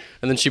me,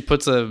 and then she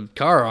puts a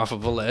car off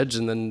of a ledge,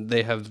 and then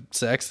they have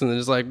sex, and then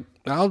it's like,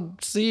 I'll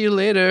see you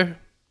later.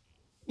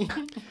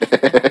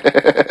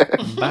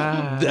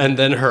 Bye. And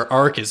then her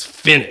arc is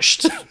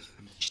finished.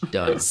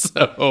 Done.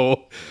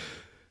 So,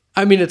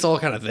 I mean, it's all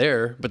kind of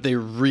there, but they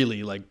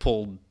really like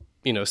pulled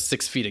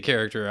 6 feet of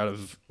character out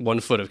of 1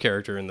 foot of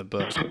character in the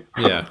book.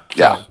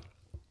 Yeah.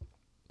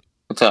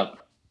 What's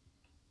up?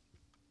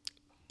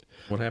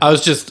 What happened?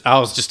 I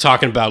was just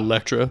talking about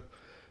Elektra.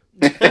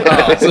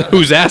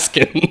 Who's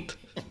asking?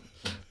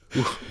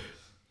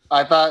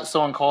 I thought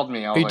someone called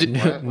me. I was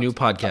like, what? New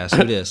podcast.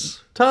 Who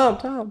this?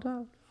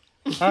 Tom.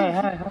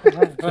 Hi.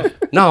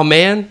 No,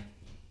 man.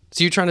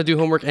 So you're trying to do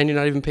homework and you're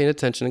not even paying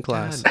attention in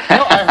class. No,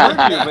 I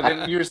heard you, but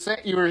then you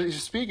were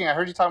speaking. I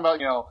heard you talking about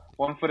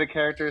 1 foot of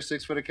character,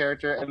 6 foot of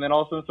character, and then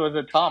also so I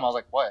said Tom. I was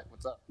like, what?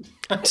 What's up?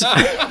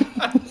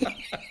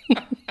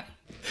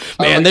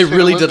 Man, they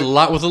really did a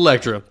lot with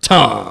Elektra.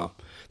 Tom.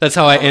 That's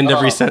how I end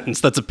every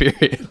sentence. That's a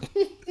period.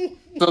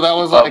 So that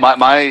was like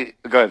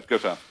Go ahead, go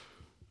Tom.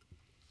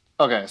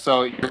 Okay,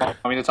 so you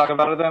want me to talk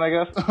about it then? I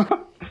guess.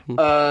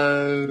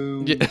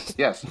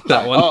 Yes.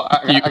 That one. Oh,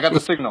 I got the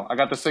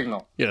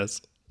signal.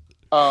 Yes.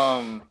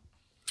 I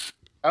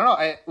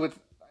don't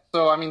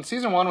know.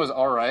 Season 1 was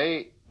all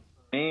right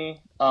for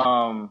me.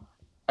 I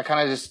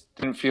kind of just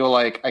didn't feel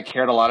like I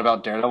cared a lot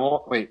about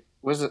Daredevil. Wait,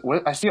 was it?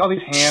 What? I see all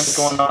these hands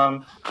going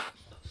on.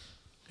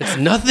 It's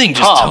nothing.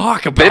 Just Tom,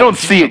 talk about. They don't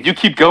see it. You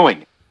keep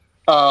going.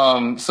 So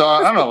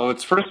I don't know.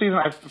 It's first season.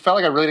 I felt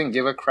like I really didn't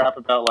give a crap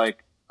about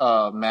like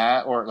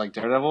Matt or like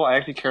Daredevil. I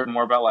actually cared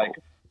more about like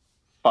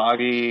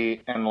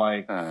Foggy and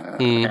like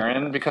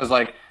Aaron because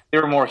like they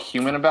were more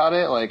human about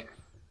it. Like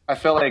I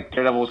felt like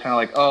Daredevil was kind of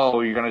like,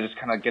 oh, you're gonna just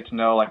kind of get to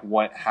know like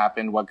what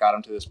happened, what got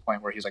him to this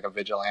point where he's like a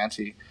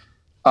vigilante.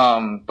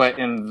 But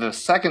in the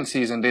second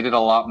season, they did a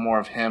lot more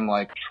of him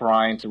like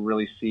trying to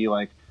really see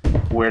like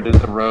where does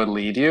the road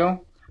lead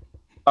you,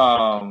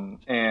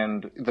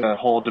 and the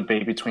whole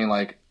debate between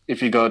like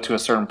if you go to a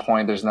certain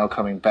point, there's no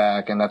coming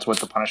back, and that's what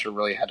the Punisher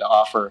really had to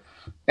offer.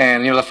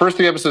 And the first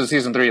 3 episodes of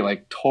season 3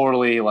 like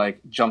totally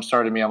like jump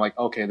started me. I'm like,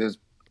 okay, this is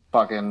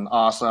fucking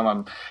awesome.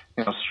 I'm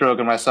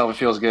stroking myself. It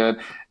feels good.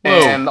 Whoa.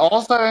 And all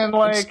of a sudden,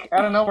 like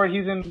out of nowhere,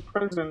 he's in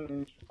prison.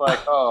 And it's like,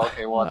 oh,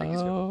 okay, well, I think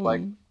he's gonna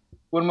like,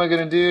 what am I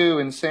gonna do?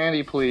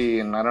 Insanity plea,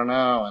 and I don't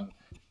know. And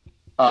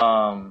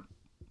I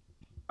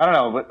don't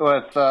know. But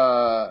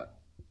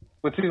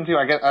with season 2,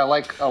 I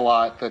like a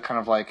lot the kind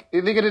of like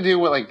they get to do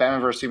what like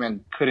Batman vs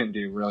Superman couldn't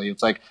do. Really,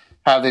 it's like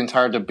have the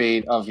entire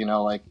debate of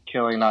like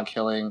killing, not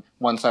killing,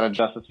 one side of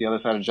justice, the other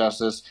side of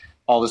justice.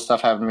 All this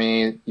stuff happened to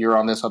me. You're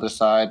on this other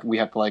side. We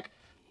have to like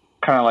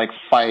kind of like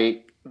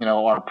fight,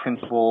 our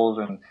principles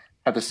and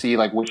have to see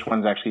like which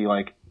one's actually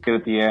like good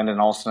at the end.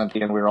 And all of a sudden at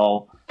the end, we were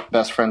all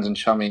best friends and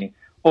chummy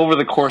over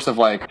the course of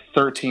like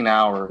 13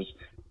 hours.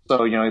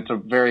 So, it's a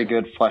very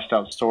good fleshed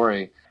out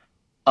story.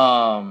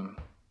 I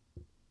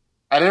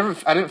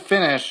didn't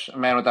finish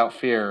Man Without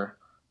Fear,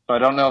 so I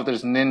don't know if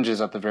there's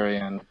ninjas at the very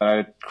end, but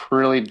I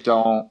really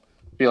don't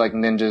feel like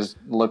ninjas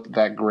look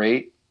that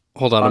great.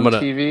 Hold on, I'm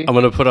TV.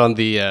 gonna put on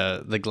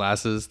the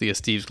glasses, the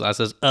Steve's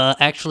glasses.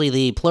 Actually,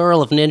 the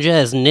plural of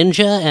ninja is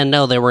ninja, and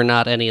no, there were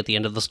not any at the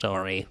end of the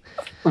story.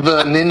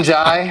 The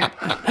ninja.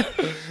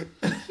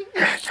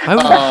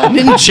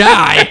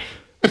 Ninja.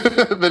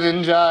 The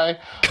ninja.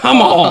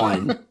 Come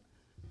on.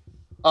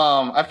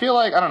 I feel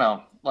like I don't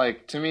know.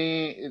 Like to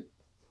me,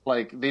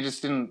 like they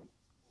just didn't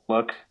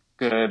look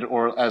good,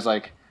 or as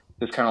like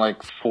this kind of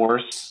like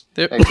force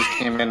that just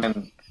came in,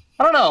 and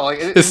I don't know.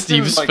 Like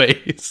Steve's like,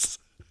 face.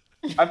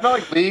 I felt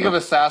like League of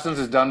Assassins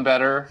has done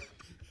better,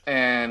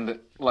 and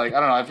like I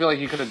don't know. I feel like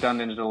you could have done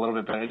ninjas a little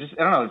bit better. I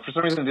don't know. For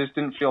some reason, it just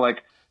didn't feel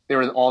like they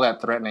were all that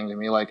threatening to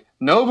me. Like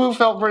Nobu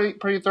felt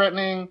pretty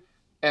threatening,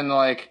 and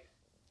like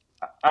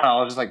I don't know.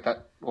 I was just like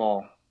that.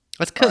 Well,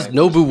 that's because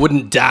Nobu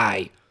wouldn't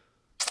die.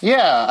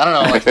 Yeah, I don't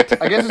know.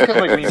 Like, I guess it's because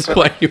like when you That's put,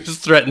 why he was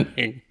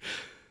threatening.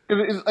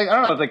 it's like I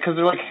don't know, it's like because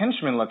they're like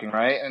henchmen looking,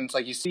 right? And it's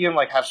like you see him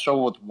like have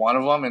trouble with one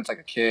of them, and it's like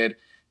a kid,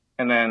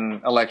 and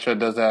then Elektra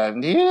does that.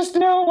 Do you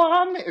still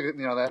want me? You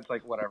know, that's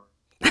like whatever.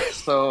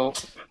 So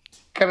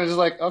kind of just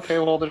like, okay,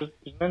 well, there's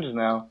ninjas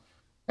now,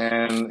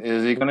 and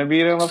is he gonna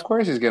beat him? Of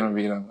course he's gonna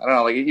beat him. I don't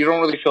know. Like you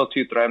don't really feel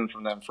too threatened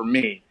from them, for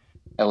me,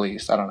 at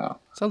least. I don't know.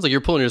 Sounds like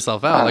you're pulling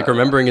yourself out, like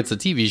remembering it's a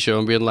TV show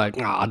and being like,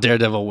 "Ah,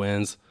 Daredevil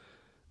wins."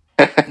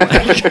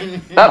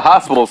 That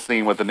hospital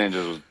scene with the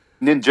ninjas was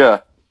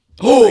ninja.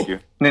 Oh, thank you.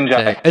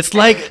 Ninja. It's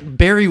like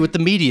Barry with the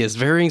medias,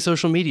 varying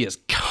social medias.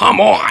 Come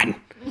on,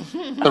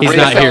 The he's race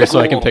not here, sounds so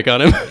I can cool. pick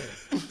on him.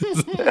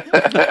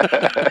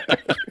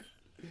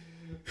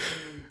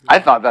 I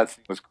thought that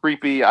scene was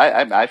creepy.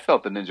 I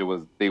felt the ninja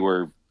was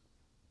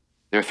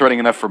they're threatening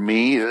enough for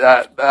me.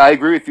 I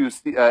agree with you.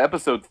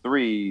 Episode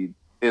 3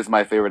 is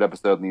my favorite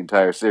episode in the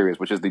entire series,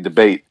 which is the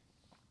debate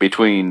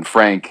between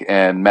Frank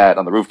and Matt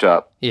on the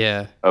rooftop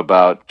Yeah,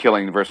 about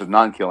killing versus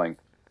non-killing.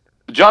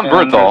 John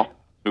Bernthal,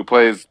 who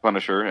plays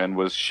Punisher and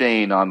was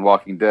Shane on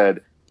Walking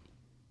Dead,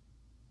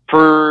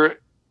 for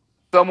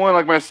someone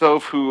like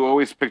myself who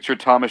always pictured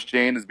Thomas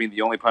Jane as being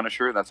the only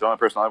Punisher, and that's the only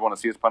person I want to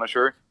see as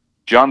Punisher,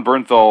 John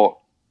Bernthal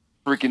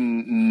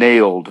freaking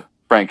nailed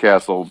Frank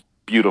Castle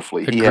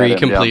beautifully. He had Agree him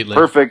down completely.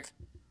 perfect.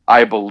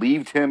 I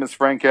believed him as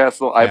Frank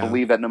Castle. I Yeah.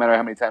 believe that no matter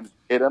how many times you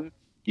hit him,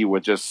 he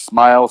would just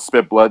smile,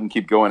 spit blood, and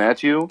keep going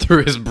at you.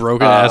 through his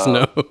broken ass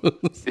nose.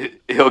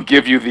 He'll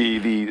give you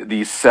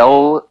the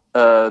cell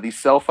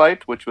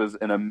fight, which was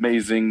an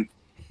amazing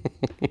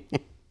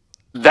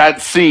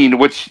that scene,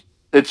 which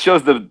it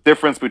shows the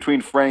difference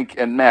between Frank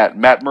and Matt.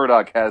 Matt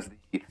Murdock has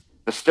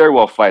the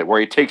stairwell fight where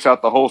he takes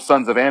out the whole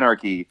Sons of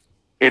Anarchy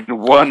in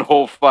one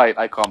whole fight.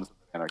 I call them Sons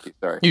of Anarchy.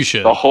 Sorry, You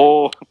should. the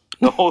whole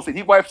scene.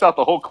 He wipes out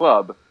the whole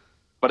club,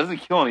 but doesn't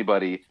kill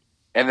anybody.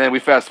 And then we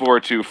fast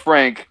forward to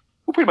Frank,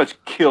 who pretty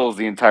much kills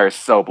the entire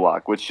cell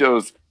block, which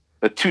shows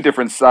the two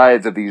different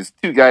sides of these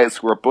two guys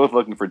who are both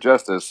looking for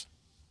justice.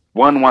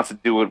 One wants to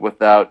do it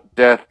without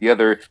death. The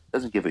other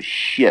doesn't give a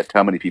shit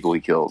how many people he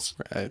kills.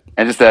 Right.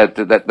 And just that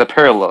the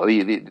parallel,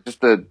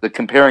 the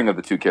comparing of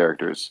the two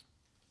characters.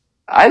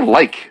 I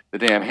like the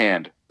damn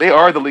hand. They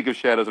are the League of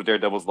Shadows of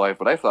Daredevil's life,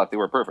 but I thought they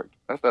were perfect.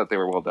 I thought they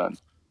were well done.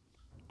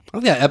 I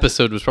think that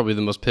episode was probably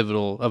the most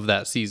pivotal of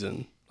that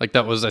season. Like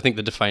that was, I think,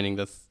 the defining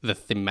the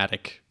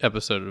thematic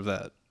episode of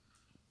that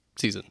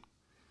season.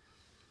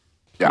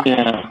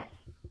 Yeah.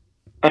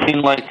 I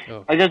mean, like,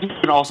 I guess you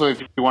can also, if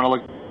you want to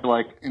look,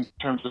 like, in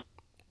terms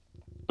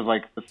of,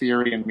 like, the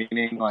theory and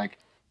meaning, like,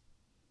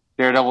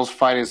 Daredevil's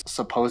fight is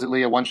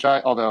supposedly a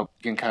one-shot, although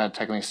you can kind of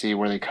technically see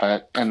where they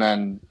cut, and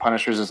then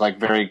Punisher's is, like,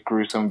 very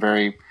gruesome,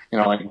 very, you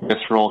know, like,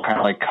 visceral, kind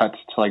of, like, cuts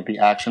to, like, the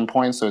action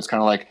points, so it's kind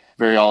of, like,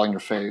 very all in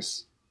your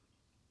face.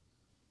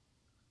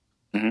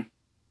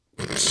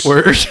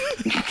 Word.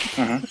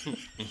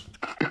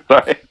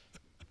 Sorry.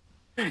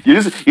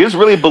 You just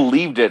really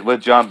believed it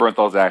with John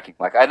Bernthal's acting.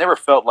 Like, I never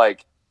felt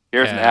like,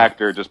 here's an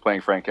actor just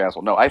playing Frank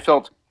Castle. No, I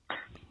felt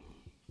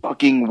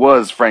fucking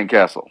was Frank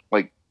Castle.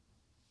 Like,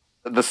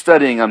 the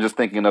studying I'm just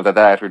thinking of that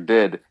actor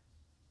did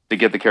to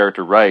get the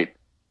character right,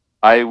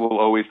 I will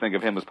always think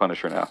of him as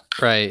Punisher now.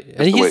 Right. Just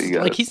And the way he's you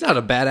got like it. he's not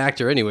a bad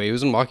actor anyway. He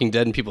was in Walking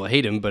Dead and people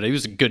hate him, but he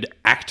was a good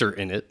actor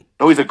in it.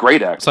 Oh, he's a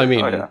great actor. So I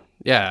mean, Oh,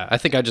 yeah, I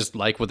think I just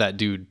like what that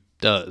dude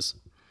does.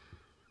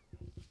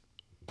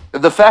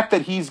 the fact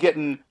that he's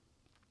getting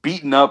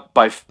beaten up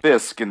by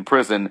Fisk in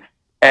prison,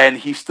 and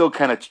he still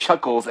kind of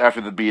chuckles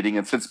after the beating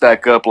and sits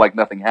back up like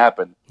nothing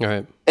happened. All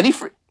right. And he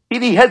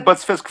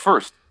headbutts Fisk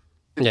first.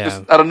 Yeah.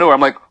 Just out of nowhere,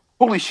 I'm like,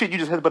 holy shit, you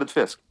just headbutted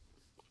Fisk.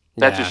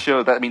 That Yeah. just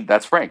shows that. I mean,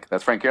 that's Frank.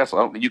 That's Frank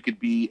Castle. You could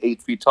be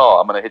 8 feet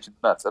tall. I'm gonna hit you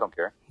nuts. I don't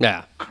care.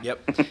 Yeah.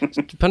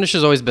 Yep.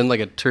 Punisher's always been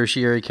like a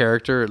tertiary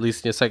character, at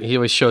least in a second. He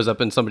always shows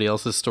up in somebody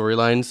else's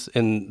storylines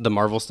in the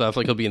Marvel stuff.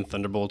 Like he'll be in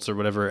Thunderbolts or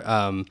whatever.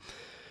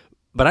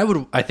 But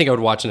I think I would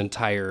watch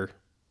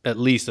at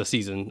least a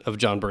season of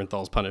John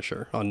Bernthal's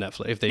Punisher on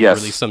Netflix. If they Yes.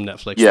 release some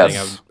Netflix Yes.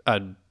 thing,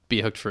 I'd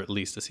be hooked for at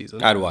least a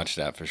season. I'd watch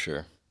that for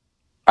sure.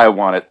 I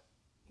want it.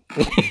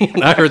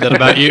 I heard that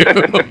about you.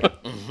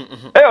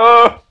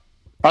 Hey-oh!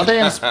 Aren't they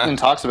in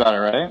talks about it,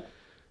 right?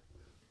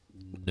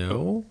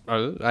 No,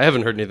 I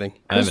haven't heard anything.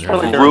 I haven't heard.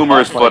 Probably Of they're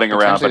Rumors in talks, floating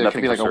around, potentially but it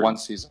could be nothing like for a one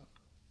certain. season.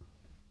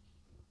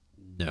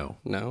 No.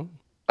 No?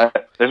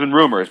 There's been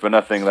rumors, but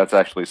nothing that's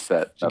actually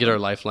set. Get our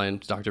lifeline,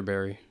 Dr.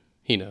 Barry.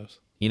 He knows.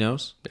 He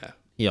knows.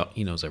 Yeah.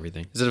 He knows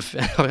everything. Is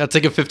it I'll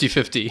take a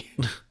 50-50.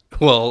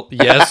 Well,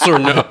 yes or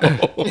no?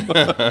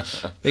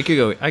 It could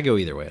go. I go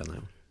either way on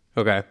that.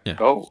 Okay.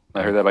 Oh,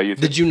 I heard that about you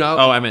too. Did you know?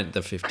 Oh, I meant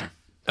the 50.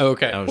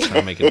 Okay. I was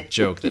trying to make a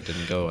joke that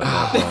didn't go at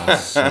that well.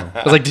 So.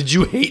 I was like, did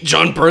you hate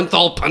John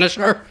Bernthal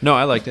Punisher? No,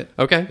 I liked it.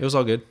 Okay. It was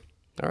all good.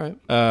 All right.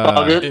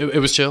 All good? It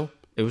was chill.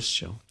 It was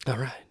chill. All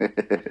right.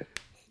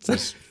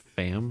 It's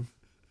fam.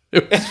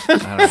 That's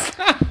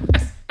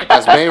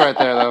Bay right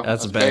there, though.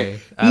 That's Bay.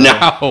 Bay.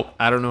 No.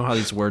 I don't know how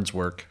these words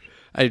work.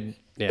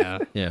 Yeah.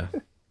 Yeah.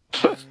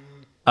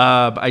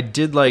 But I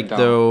did like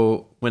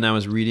though when I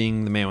was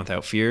reading The Man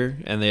Without Fear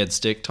and they had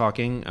Stick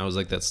talking, I was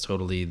like, that's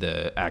totally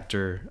the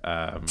actor.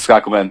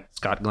 Scott Glenn.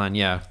 Scott Glenn,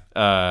 yeah.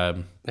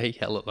 Hey,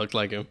 hell, it looked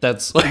like him.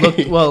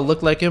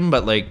 Looked like him,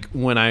 but like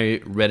when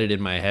I read it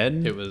in my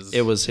head,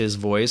 it was his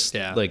voice,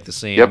 like the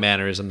same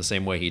mannerism, the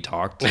same way he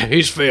talked.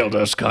 He's failed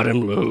us, cut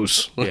him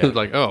loose.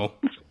 Like, oh.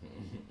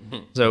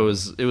 So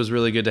it was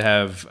really good to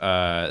have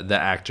the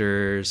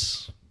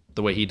actors,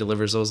 the way he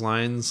delivers those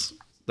lines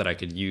that I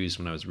could use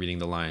when I was reading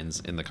the lines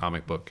in the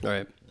comic book. All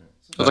right.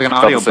 It was like an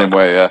Felt audio the same book.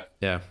 way, yeah.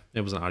 Yeah,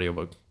 it was an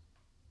audiobook.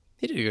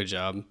 He did a good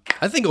job.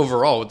 I think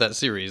overall with that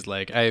series,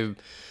 like I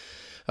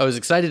was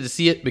excited to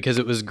see it because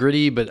it was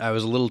gritty, but I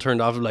was a little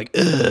turned off of like,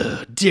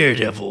 ugh,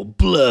 Daredevil,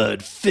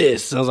 blood,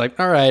 fists. And I was like,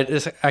 all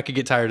right, I could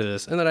get tired of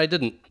this. And then I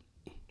didn't.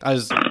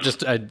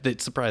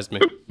 It surprised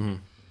me.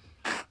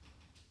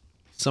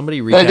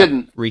 Somebody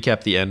didn't.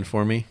 recap the end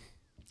for me.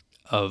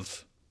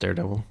 Of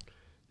Daredevil,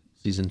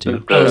 season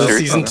 2.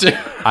 season 2.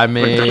 I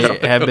may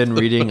have been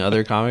reading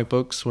other comic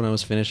books when I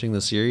was finishing the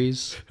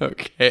series,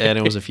 Okay. and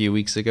it was a few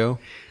weeks ago.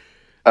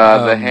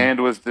 The Hand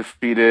was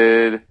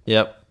defeated.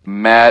 Yep.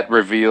 Matt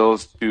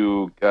reveals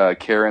to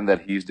Karen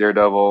that he's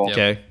Daredevil.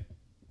 Okay.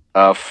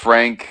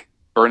 Frank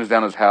burns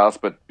down his house,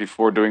 but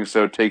before doing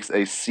so, takes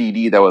a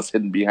CD that was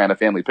hidden behind a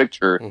family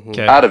picture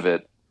Okay. out of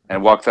it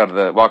and walks out of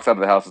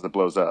the house as it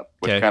blows up,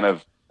 which Okay. kind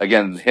of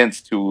again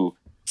hints to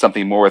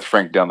something more with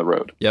Frank down the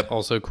road. Yep.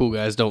 Also, cool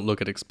guys don't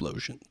look at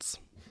explosions.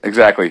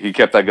 Exactly, he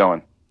kept that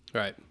going.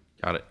 Right.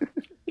 Got it.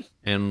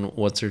 And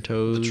what's her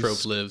toes? The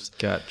trope lives.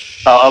 Got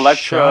Elektra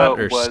shot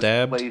or was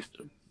stabbed. placed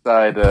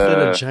inside Put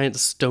in a giant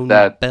stone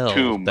that bell.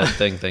 tomb That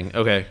thing.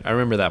 Okay, I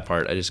remember that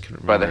part. I just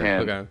couldn't by remember. the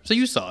hand. Okay. So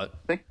you saw it.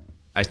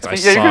 I Yeah, saw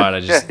you're it. good. I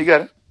just you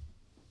got it.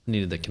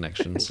 needed the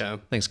connections. Okay.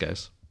 Thanks,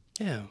 guys.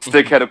 Yeah.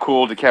 Stick had a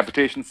cool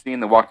decapitation scene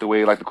that walked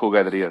away like the cool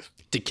guy that he is.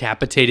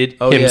 Decapitated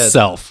Oh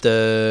himself.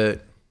 Yeah,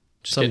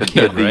 some kidding.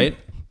 kid, right?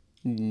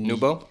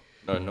 Nubo?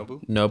 No,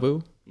 Nobu?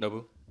 Nobu.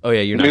 Nobu? Oh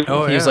yeah, you're not.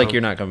 Oh, he was yeah. like,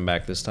 you're not coming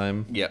back this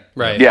time. Yeah.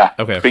 Right. Yeah.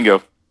 Okay.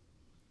 Bingo.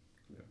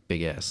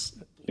 Big ass.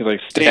 He's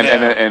like, stay And,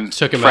 down. and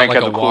Took him Frank out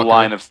like had a the cool walker.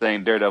 line of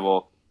saying,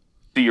 "Daredevil,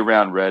 see you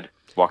around, Red."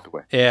 Walked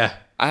away. Yeah.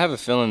 I have a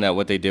feeling that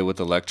what they did with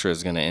Elektra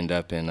is going to end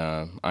up in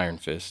Iron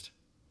Fist.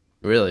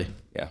 Really?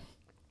 Yeah.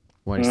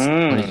 Why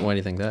do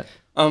you think that?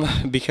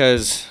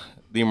 Because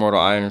the Immortal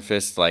Iron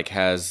Fist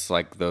has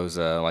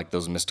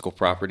those mystical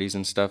properties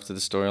and stuff to the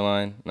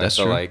storyline. And That's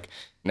I feel true. like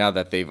now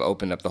that they've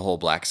opened up the whole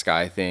Black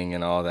Sky thing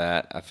and all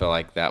that, I feel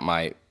like that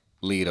might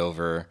lead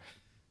over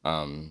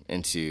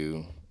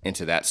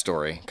into that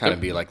story. Kind of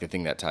be like the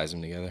thing that ties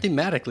them together.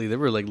 Thematically, there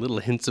were like little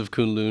hints of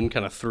Kunlun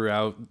kind of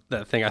throughout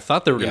that thing. I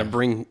thought they were going to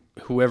bring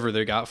whoever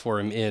they got for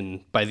him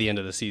in by the end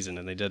of the season,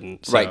 and they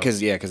didn't. So. Right, because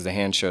the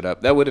hand showed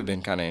up. That would have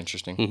been kind of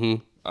interesting. Mm-hmm.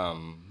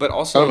 But That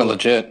also would have been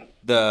legit.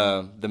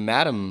 the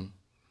Madam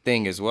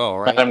thing as well,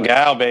 right? Madam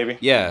Gal, baby.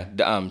 Yeah,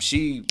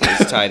 she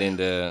was tied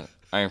into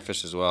Iron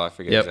Fist as well. I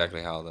forget Yep.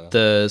 exactly how though.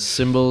 The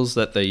symbols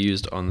that they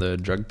used on the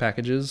drug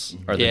packages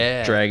are the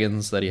Yeah.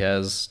 dragons that he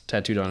has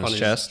tattooed on his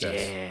chest.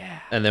 Yeah.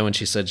 And then when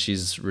she said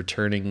she's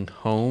returning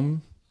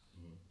home,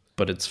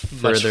 but it's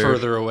Much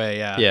further away,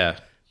 yeah. Yeah,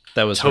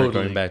 that was her Totally.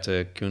 going back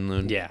to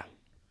Kunlun. Yeah.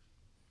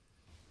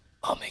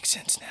 All makes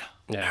sense now.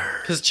 Yeah.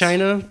 Because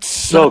China,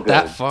 So not good.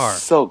 that far.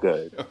 So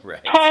good.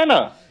 Right.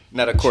 China.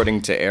 Not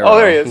according to Arrow. Oh,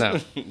 there he is. No.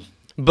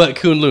 But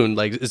Kunlun,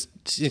 like, it's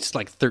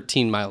like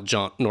 13-mile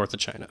jaunt north of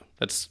China.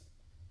 That's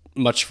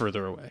much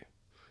further away.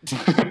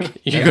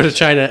 You go to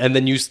China, and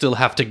then you still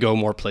have to go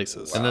more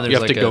places. And then you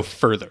there's have like to go a-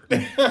 further.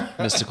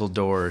 Mystical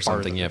door or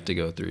something you have to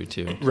go through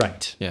too.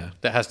 Right. Yeah.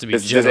 That has to be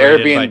Does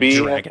generated by Airbnb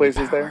have dragon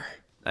places power. there?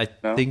 I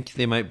think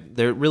they might.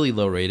 They're really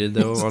low rated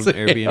though on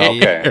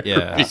Airbnb. Okay.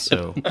 Yeah.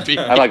 So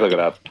I like look it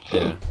up.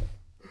 yeah.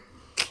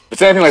 If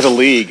it's anything like the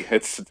League,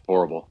 it's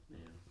horrible.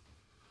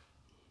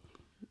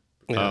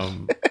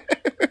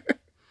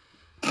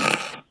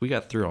 We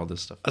got through all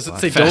this stuff. I was a gonna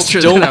lot say, faster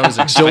don't than I was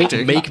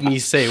expecting. make me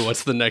say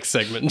what's the next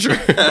segment, Drew.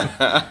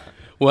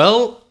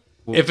 Well,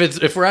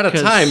 if we're out of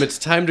time, it's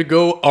time to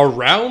go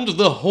around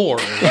the horn.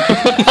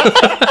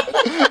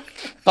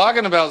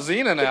 Talking about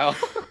Xena now.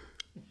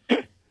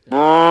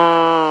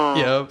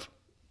 Yep.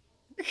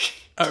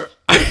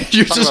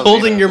 You're just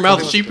holding your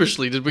mouth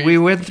sheepishly. Did we? We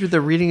went through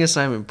the reading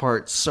assignment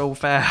part so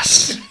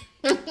fast.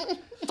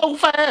 So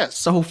fast.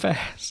 So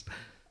fast.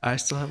 I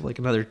still have like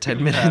another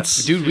 10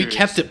 minutes. Dude, we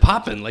kept it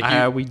popping.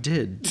 Like, We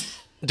did.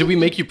 did we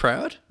make you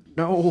proud?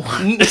 No.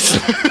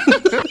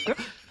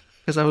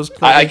 Because I was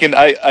playing.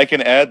 I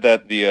can add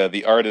that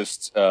the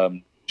artist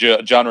John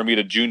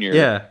Romita Jr.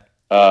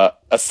 Yeah.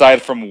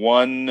 Aside from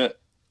one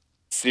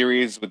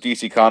series with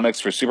DC Comics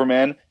for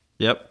Superman,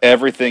 Yep.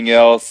 everything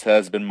else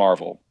has been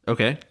Marvel.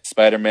 Okay.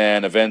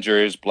 Spider-Man,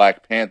 Avengers,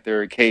 Black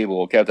Panther,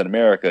 Cable, Captain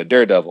America,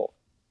 Daredevil,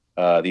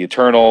 the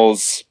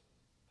Eternals,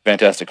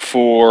 Fantastic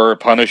Four,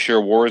 Punisher,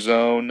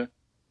 Warzone.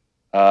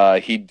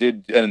 He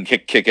did, and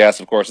Kick-Ass,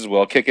 of course, as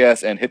well.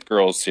 Kick-Ass and Hit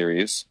Girls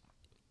series.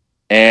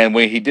 And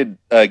when he did,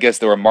 I guess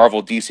there were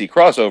Marvel DC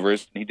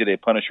crossovers, and he did a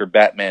Punisher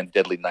Batman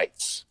Deadly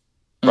Knights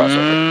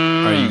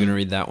crossover. Are you going to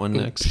read that one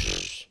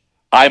next?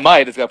 I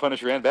might. It's got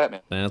Punisher and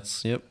Batman.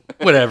 That's yep.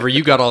 Whatever.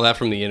 You got all that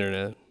from the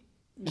internet.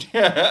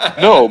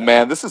 No,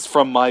 man, this is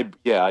from my.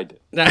 Yeah, I did.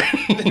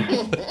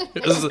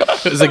 It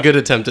was a good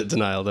attempt at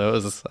denial, though.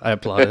 I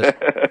applaud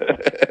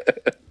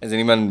it. Has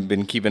anyone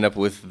been keeping up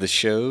with the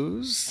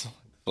shows?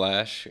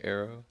 Flash,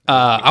 Arrow?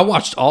 I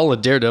watched all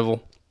of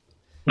Daredevil.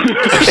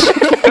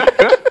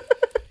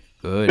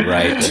 Good.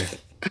 Right.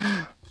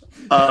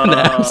 And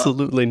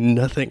absolutely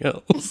nothing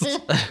else.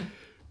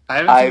 I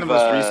haven't seen the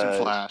most recent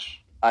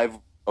Flash.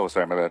 Oh,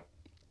 sorry, my bad.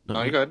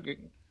 No, you good.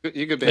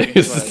 You good, baby.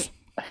 Go ahead.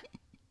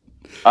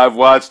 I've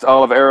watched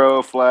all of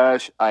Arrow,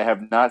 Flash. I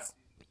have not seen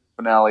the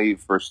finale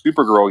for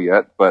Supergirl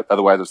yet, but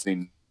otherwise I've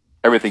seen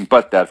everything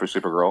but that for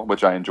Supergirl,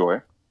 which I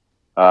enjoy.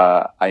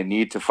 I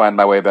need to find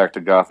my way back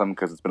to Gotham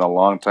because it's been a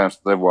long time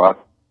since I've watched.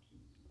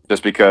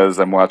 Just because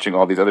I'm watching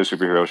all these other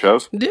superhero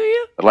shows. Do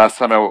you? The last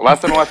time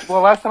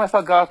I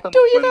saw Gotham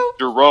when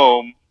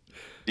Jerome,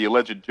 the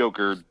alleged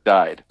Joker,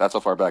 died. That's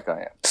how far back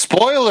I am.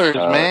 Spoilers,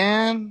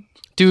 man.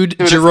 Dude,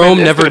 Dude, Jerome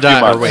it's never been a few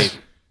died. Or months.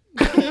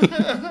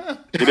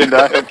 wait. He didn't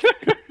die? Okay.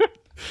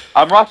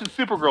 I'm watching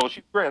Supergirl.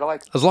 She's great. I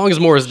like her. As long as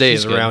Morris Day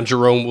is She's good. around,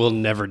 Jerome will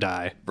never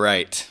die.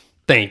 Right.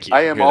 Thank you.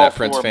 I am Hear all that, for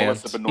Prince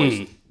fans? Melissa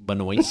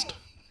Benoist.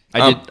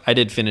 Benoist. I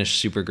did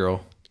finish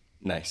Supergirl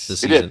Nice.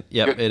 this You did? season.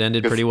 Yep, Good. it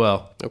ended Good. pretty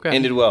well. Okay.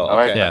 Ended well. All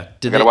right. Okay. Yeah.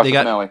 Did gotta watch they the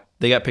finale.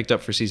 got picked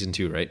up for season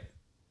 2, right?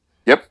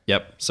 Yep.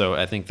 Yep. So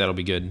I think that'll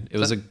be good. It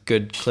was a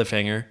good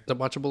cliffhanger. Is that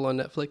watchable on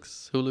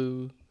Netflix,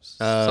 Hulu,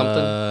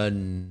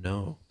 something?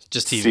 No.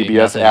 Just TV. CBS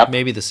Nothing. app.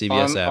 Maybe the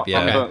CBS app. On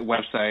Yeah. the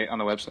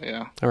website,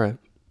 yeah. All right.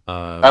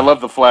 I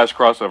love the Flash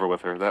crossover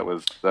with her. That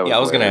was. Yeah, I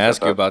was going to hilarious,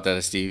 ask I you thought. about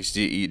that, Steve.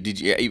 Did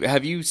you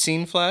have you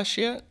seen Flash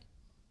yet?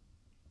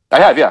 I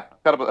have, yeah.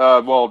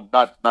 Well,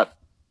 not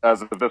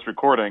as of this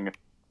recording.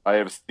 I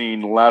have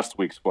seen last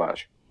week's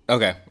Flash.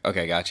 Okay.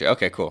 Okay, gotcha.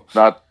 Okay, cool.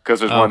 Not because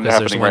there's one 'cause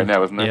there's happening one- right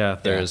now, isn't there? Yeah,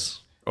 there's.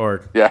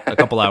 Or Yeah. a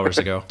couple hours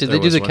ago. Did there they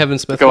do was the one. Kevin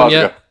Smith Couple one hours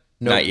yet? ago.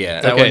 Not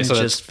yet. That Okay, one so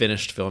that's- just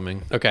finished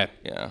filming. Okay.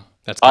 Yeah.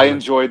 That's I cool.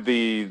 enjoyed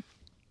the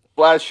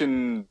Flash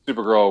and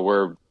Supergirl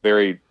were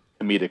very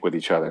comedic with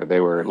each other. They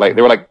were like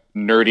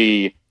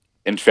nerdy,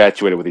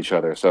 infatuated with each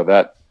other. So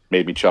that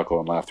made me chuckle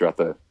and laugh throughout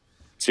the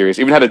series.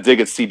 Even had a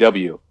dig at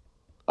CW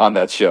on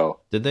that show.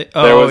 Did they? There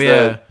Oh was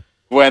yeah.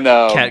 When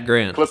Cat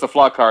Grant. Calista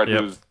Flockhart,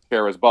 Yep. who's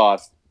Kara's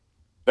boss,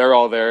 they're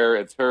all there.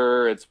 It's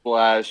her, it's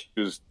Flash,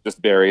 who's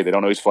just Barry. They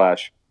don't know he's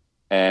Flash.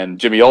 And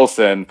Jimmy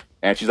Olsen.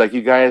 And she's like,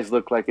 you guys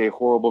look like a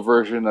horrible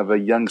version of a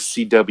young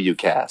CW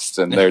cast.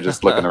 And they're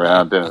just looking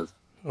around. And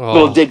Oh.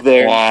 little dig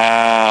there.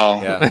 Wow.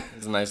 Yeah.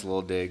 It's a nice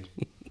little dig.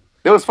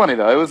 It was funny,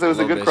 though. It was a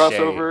little good bit of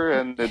shade. crossover.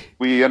 And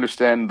we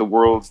understand the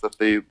worlds that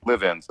they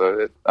live in.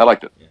 So I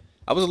liked it.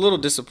 I was a little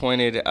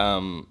disappointed.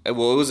 Well, it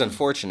was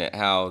unfortunate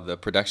how the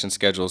production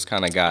schedules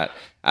kind of got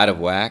out of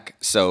whack.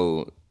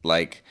 So,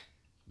 like,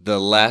 the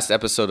last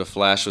episode of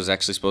Flash was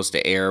actually supposed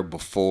to air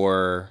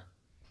before,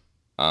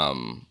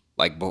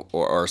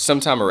 or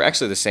sometime, or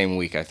actually the same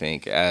week, I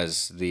think,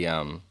 as the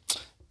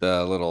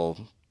little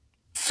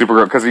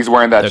Supergirl, because he's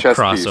wearing that The chest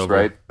piece, crossover.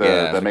 right?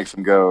 Yeah. That makes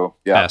him go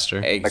Faster.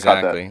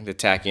 exactly the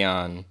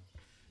tachyon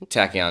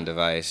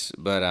device.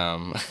 But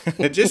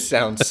it just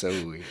sounds so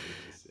weird.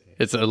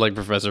 It's like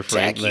Professor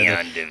Frank.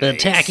 Tachyon The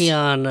device.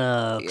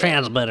 tachyon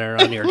transmitter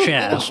on your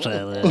chest.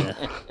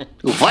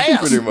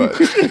 Pretty much.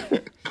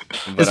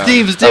 But,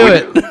 Steve's do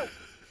it.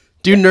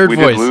 Do nerd We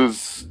voice. did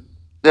lose.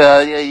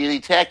 Yeah, the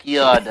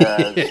tachyon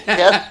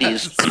chess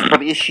piece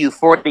from issue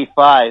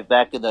 45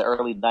 back in the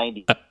early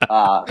 90s.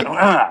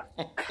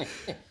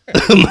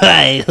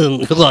 My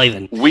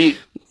Cliven.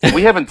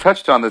 We haven't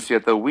touched on this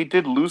yet, though. We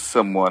did lose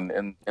someone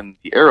in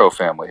the Arrow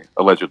family,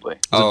 allegedly.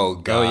 Oh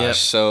gosh, yeah.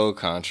 so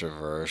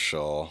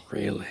controversial.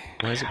 Really?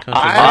 Why is it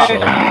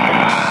controversial?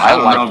 I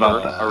don't like know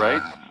about her. that. All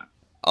right.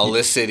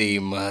 Olicity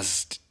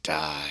must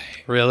die.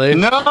 Really?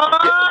 No!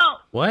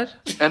 What?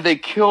 And they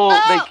kill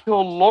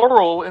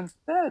Laurel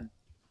instead.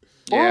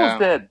 Laurel's Yeah.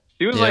 dead.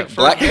 He was Yeah. like,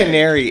 Black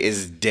Canary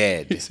is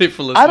dead. Say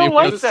Felicity I don't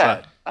like was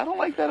that. fine. I don't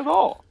like that at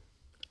all.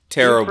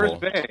 Terrible.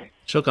 First day.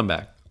 She'll come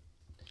back.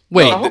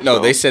 Wait. I hope No,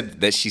 so. they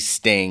said that she's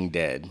staying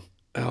dead.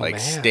 Oh, Like man.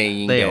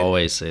 staying They dead.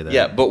 always say that.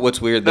 Yeah, but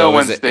what's weird No though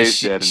one is that stays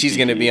dead in she's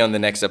going to TV. be on the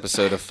next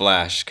episode of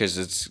Flash because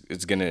it's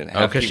going to Oh,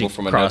 have because she people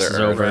from another crosses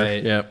Earth. over.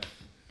 Right. Yep.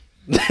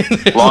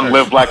 Long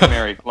live Black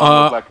Canary. Long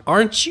live Black Canary.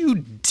 Aren't you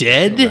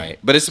dead? Right,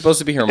 but it's supposed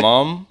to be her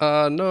mom.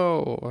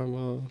 No.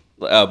 I'm.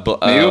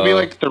 Maybe it'll be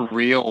like the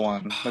real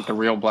one, like the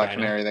real Black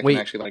Canary that Wait,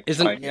 can actually like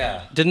isn't- fight.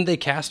 yeah, Didn't they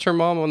cast her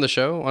mom on the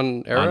show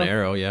on Arrow? On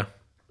Arrow, yeah.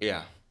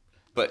 yeah,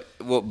 but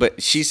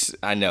she's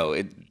I know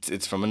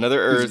it's from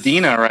another It's Earth.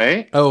 Dina,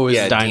 right? Oh, is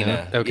Yeah, Dinah?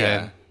 Dina. Okay.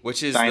 Yeah.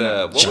 Which is Dinah.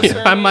 the what was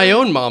her I'm my name?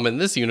 own mom in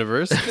this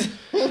universe.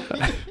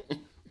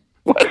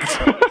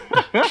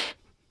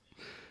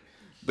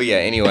 But yeah,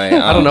 anyway,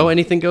 I don't know.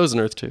 Anything goes in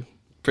Earth 2.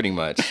 Pretty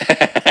much.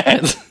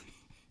 It's,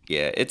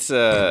 Yeah, it's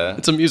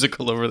it's a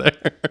musical over there.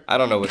 I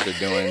don't know what they're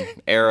doing.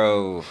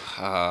 Arrow,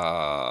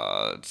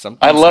 something.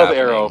 I love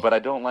Arrow, but I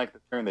don't like the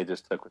turn they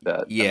just took with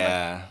that.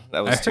 yeah, that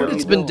was I heard terrible.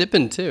 it's been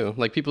dipping too.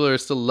 Like people are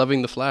still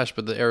loving the Flash,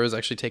 but the Arrow's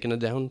actually taking a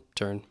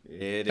downturn.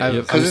 It I've-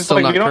 is. Because I'm it's still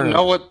like not we don't current.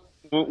 know what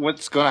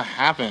what's gonna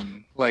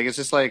happen. Like it's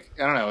just like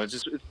I don't know.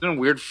 It's been a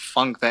weird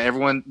funk that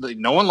everyone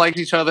no one likes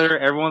each other.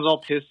 Everyone's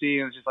all pissy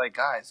and it's just like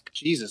guys,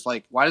 Jesus,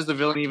 like why does the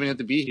villain even have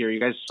to be here? You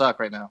guys suck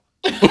right now.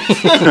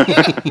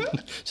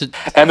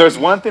 And there's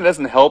one thing that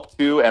doesn't help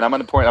too, and I'm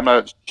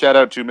gonna shout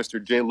out to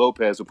Mr. J.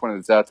 Lopez who pointed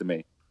this out to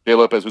me. J.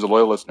 Lopez, who's a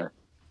loyal listener.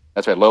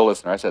 That's right, loyal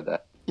listener. I said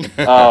that.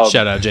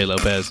 Shout out Jay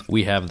Lopez.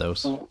 We have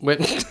those.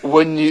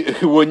 When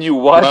you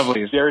watch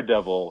Lovely.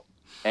 Daredevil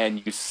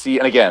and you see,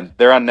 and again,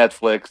 they're on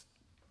Netflix,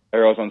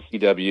 Arrow's on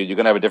CW. You're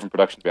gonna have a different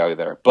production value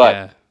there.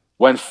 But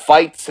when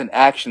fights and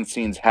action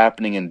scenes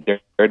happening in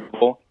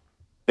Daredevil,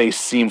 they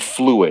seem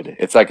fluid.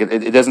 It's like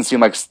it doesn't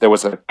seem like there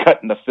was a cut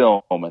in the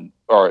film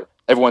or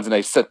everyone's in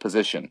a set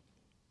position.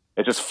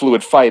 It's just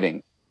fluid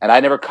fighting. And I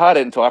never caught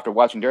it until after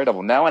watching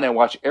Daredevil. Now when I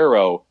watch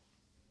Arrow,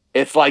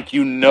 it's like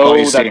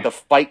that the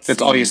fight scene,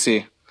 That's all you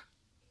see.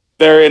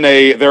 They're in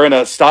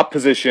a stop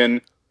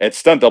position. It's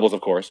stunt doubles,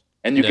 of course,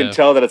 and you can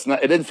tell that it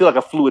didn't feel like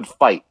a fluid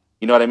fight.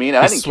 You know what I mean?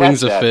 And I didn't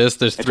swings catch a that fist.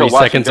 There's until 3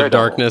 watching seconds of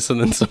Daredevil. darkness, and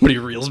then somebody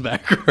reels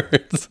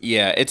backwards.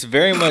 Yeah, it's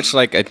very much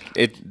like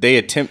they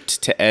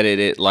attempt to edit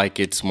it like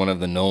it's one of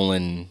the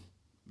Nolan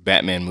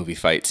Batman movie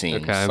fight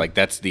scenes. Okay. Like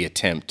that's the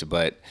attempt,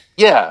 but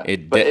Yeah,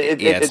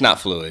 it's not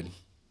fluid.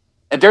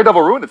 And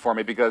Daredevil ruined it for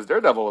me because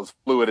Daredevil is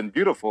fluid and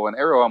beautiful, and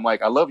Arrow, I'm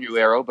like, I love you,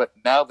 Arrow, but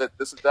now that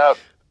this is out,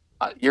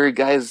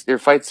 your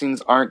fight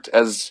scenes aren't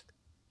as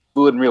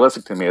fluid and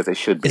realistic to me as they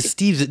should be.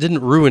 Steve's, it didn't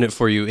ruin it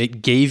for you.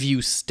 It gave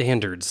you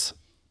standards.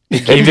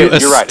 It gave you a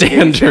You're right, it gave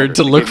me standard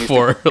to standards. look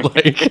for.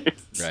 Like,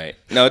 Right.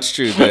 No, it's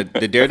true. The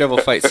Daredevil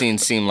fight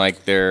scenes seem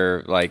like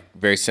they're like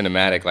very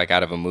cinematic, like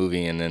out of a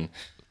movie, and then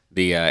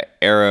the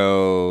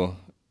Arrow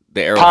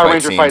Power fight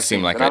Ranger scenes fight seem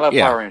scenes, like and I love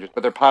Power Rangers,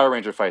 but they're Power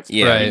Ranger fights.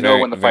 Yeah, Right. You know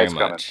when the very fight's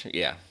coming. much.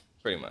 Yeah,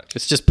 pretty much.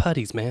 it's just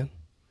putties, man.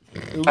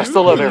 I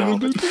still love Arrow.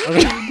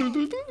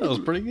 That was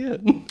pretty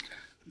good.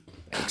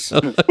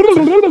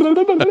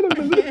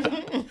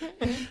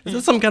 Is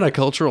this some kind of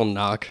cultural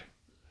knock?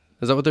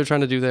 Is that what they're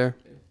trying to do there?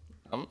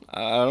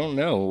 I don't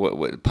know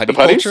what putty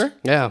putties? culture.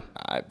 Yeah.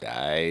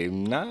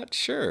 I'm not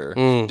sure.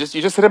 You just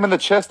hit them in the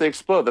chest, they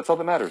explode. That's all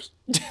that matters.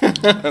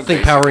 I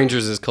think Power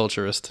Rangers is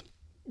culturist.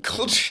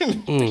 Culture.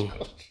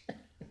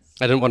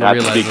 I didn't want to Not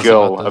realize the this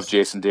go about of this.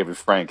 Jason David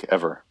Frank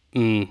ever.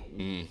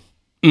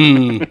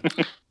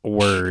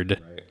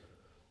 Word.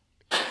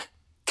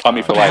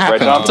 Tommy for life, right,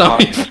 Tom?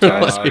 Tommy for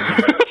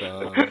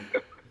life.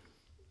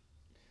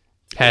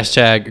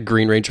 Hashtag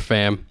Green Ranger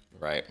fam.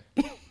 Right.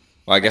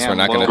 Well, I guess Man, we're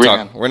not going to Green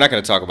talk. Man. We're not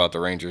going to talk about the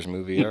Rangers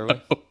movie, are we?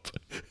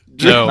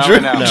 No. Not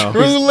right now.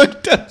 Drew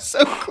looked up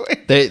so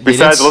quick. They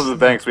Besides did, Elizabeth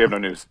Banks, we have no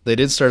news. they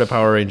did start a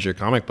Power Ranger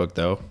comic book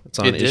though. It's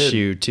on It did.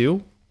 issue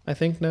 2, I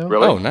think now.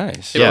 Really? Oh,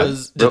 nice. It Yeah.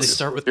 was. Did they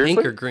start with pink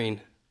Seriously? or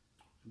green?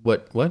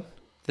 What?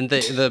 Didn't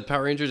they? The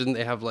Power Rangers, didn't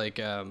they have like?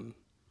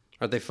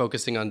 Are they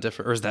focusing on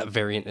different, or is that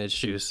variant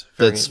issues?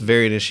 That's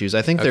variant issues.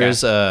 I think Okay.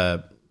 there's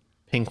a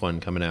pink one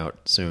coming out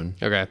soon.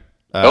 Okay.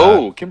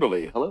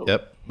 Kimberly, hello.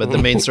 Yep. But the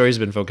main story's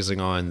been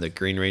focusing on the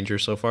Green Ranger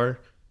so far.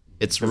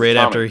 It's right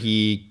Tommy. after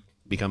he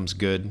becomes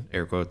good,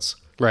 air quotes,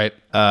 Right.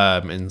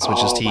 and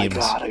switches Oh my teams.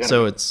 God, I gotta-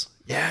 So it's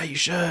you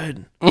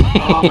should.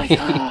 Oh my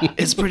god,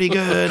 It's pretty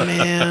good,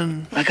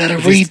 man. I gotta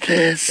read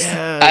this.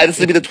 Yeah. This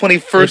will be the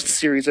 21st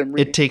series I'm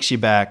reading. It takes you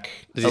back.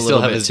 Does a he still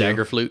little have bit his too.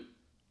 dagger flute?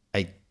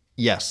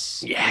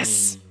 Yes.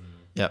 Yes.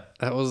 Yep.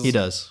 That was He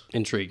does.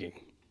 intriguing.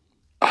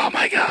 Oh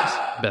my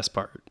god. Best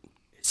part.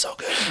 It's so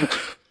good.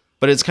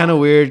 But it's kind of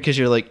weird because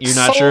you're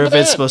not sure if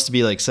it's supposed to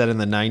be like set in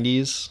the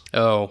 90s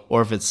Oh,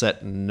 or if it's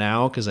set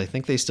now because I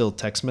think they still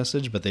text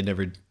message, but they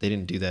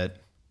didn't do that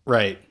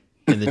right.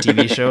 in the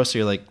TV show. So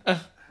you're like,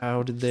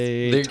 how did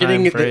they? They're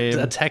time getting frame?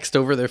 a text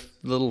over their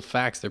little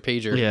fax, their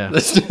pager. Yeah.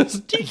 That's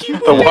just,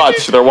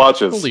 Their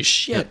watches. holy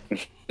shit.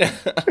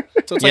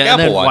 So it's like yeah, and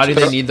then Apple Watch. why do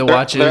they need the They're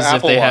watches if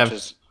Apple they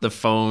Watches. have the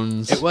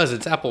phones?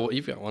 It's Apple.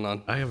 You've got one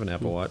on. I have an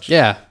Apple Watch.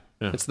 Yeah.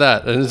 It's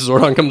that. And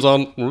Zordon comes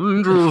on.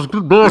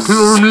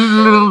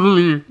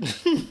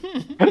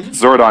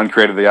 Zordon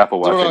created the Apple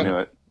Watch. I Zordon. knew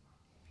it.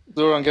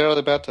 Zordon, get out of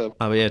the bathtub.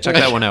 Oh, but yeah, check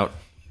that one out.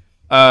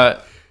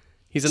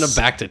 He's in a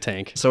Bacta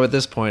tank. So at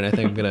this point, I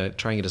think I'm gonna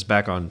try and get us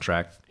back on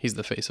track He's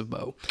the face of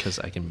Bo. because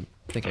I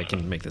think I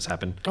can make this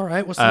happen. All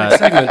right. What's the next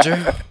segment,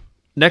 Drew?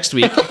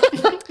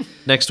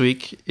 Next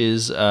week,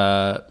 is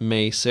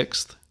May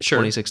 6th, Sure.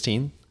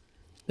 2016.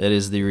 That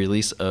is the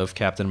release of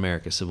Captain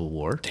America: Civil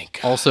War.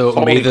 Also,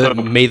 May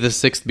the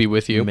 6th be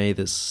with you. May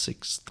the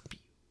 6th.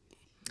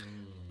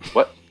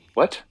 What?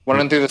 What? 1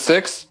 and through the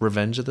 6.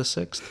 Revenge of the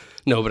 6th.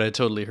 No, but I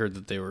totally heard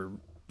that they were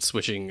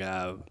switching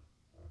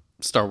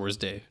Star Wars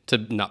Day to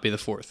not be the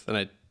 4th. And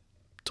I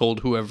told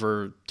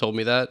whoever told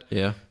me that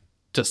Yeah.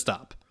 to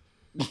stop.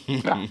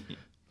 Good.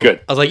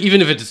 I was like,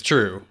 even if it is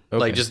true,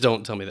 like, Okay. just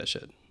don't tell me that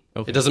shit.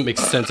 Okay. It doesn't make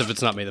sense if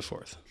it's not May the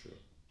 4th.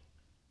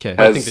 Okay.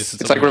 I think this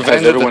is It's like something-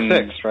 Revenge Has of the everyone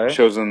 6, right?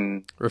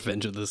 chosen?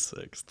 Revenge of the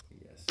 6th.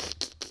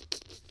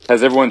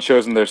 Has everyone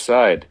chosen their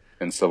side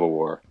in Civil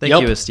War? Thank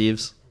Yep. you,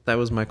 Steves. That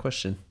was my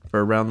question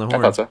for Around the I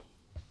Horn. thought so.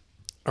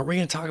 Are we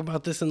going to talk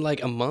about this in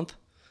like a month?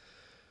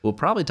 We'll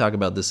probably talk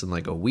about this in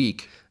like a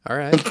week. All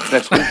right.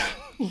 Next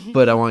week.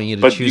 but I want you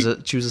to But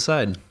choose a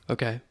side.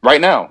 Okay.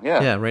 Right now,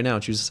 yeah. Yeah, right now,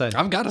 choose a side.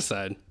 I've got a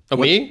side. Oh,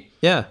 me?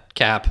 Yeah,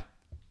 Cap.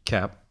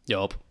 Cap.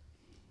 Yup.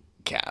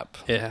 Cap.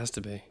 It has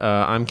to be.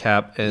 I'm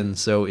Cap, and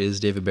so is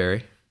David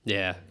Barry.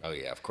 Yeah. Oh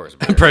yeah, of course.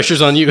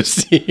 Pressure's on you,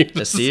 Steve.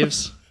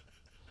 Steve's.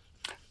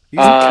 He's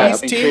In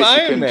Team case you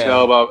Iron couldn't Man.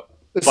 tell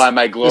by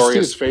my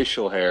glorious Steve.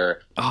 facial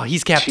hair, Oh,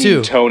 he's Cap Team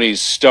too. Tony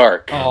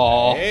Stark.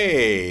 Oh.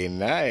 Hey,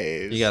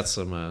 nice. You got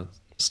some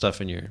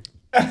stuff in your.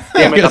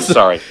 Damn it, I'm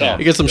sorry. Yeah.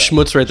 You got some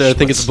schmutz right there. I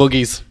think it's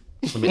boogies.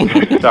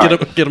 Sorry.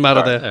 Get him out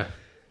of Sorry. there.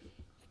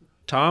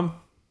 Tom,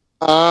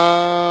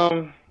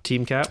 Um,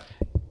 Team Cap,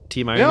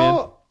 Team Iron you Man.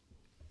 know,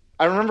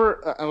 I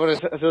remember. I'm gonna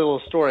say a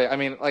little story. I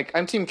mean, like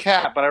I'm Team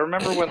Cap, but I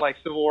remember when like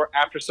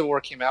after Civil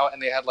War came out,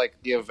 and they had like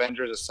the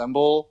Avengers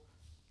Assemble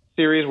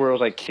series where it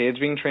was like kids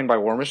being trained by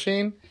War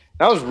Machine.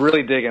 And I was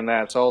really digging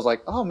that, so I was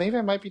like, oh, maybe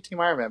I might be Team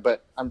Iron Man,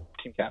 but I'm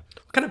Team Cap.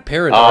 What kind of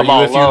parent I'm are all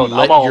you if you alone.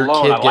 let I'm all your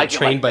alone. kid I get like it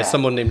trained like by that.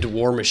 someone named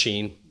War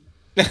Machine?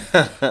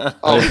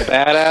 Oh,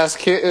 badass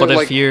kid. But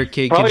like, if your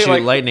kid can probably, shoot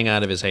like, lightning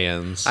out of his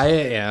hands,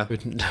 Yeah. you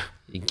can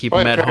keep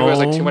probably him a at parent who home. has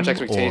like too much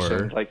expectation.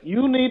 or- Like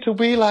you need to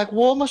be like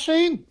War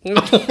Machine.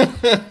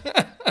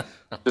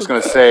 Just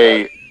gonna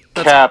say,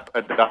 Cap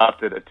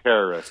adopted a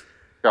terrorist,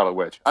 Scarlet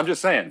Witch. I'm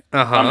just saying.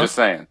 Uh-huh. I'm just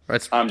saying.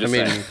 That's, I'm just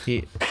saying.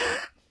 He,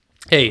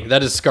 hey,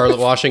 that is scarlet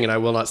washing, and I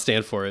will not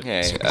stand for it.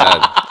 Hey,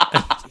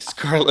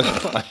 Scarlet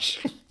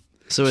Witch.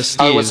 so is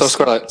Oh, Steve. what's up,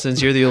 Scarlet?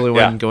 Since you're the only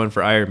Yeah. one going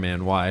for Iron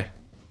Man, why?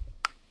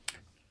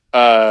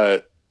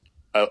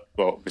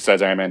 Well,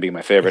 besides Iron Man being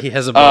my favorite, He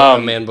has a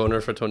man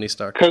boner for Tony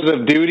Stark. Because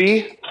of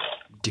duty.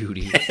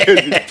 Duty.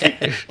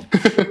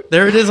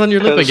 There it is on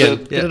your lip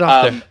again. Get it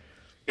off there.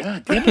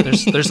 God damn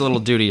it. There's a little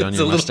duty on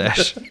your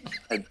mustache.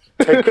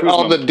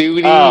 All the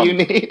duty you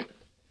need.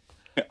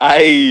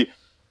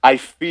 I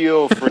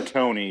feel for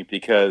Tony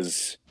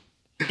because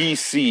he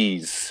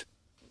sees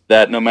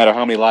that no matter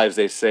how many lives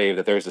they save,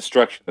 that there's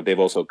destruction that they've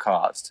also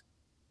caused,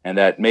 and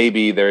that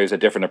maybe there is a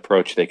different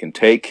approach they can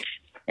take.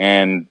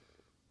 And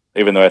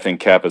even though I think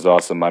Cap is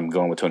awesome, I'm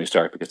going with Tony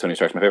Stark because Tony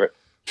Stark's my favorite.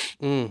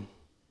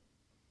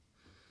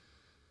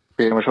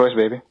 Freedom of choice,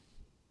 baby.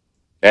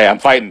 Hey, I'm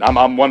fighting.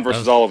 I'm one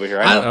versus all over here.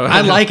 I know.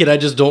 I like it. I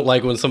just don't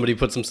like when somebody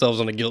puts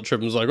themselves on a guilt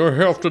trip and is like, "Oh, I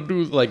have to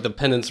do like the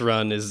penance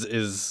run is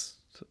it's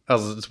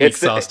weak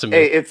sauce to me."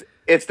 Hey,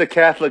 it's the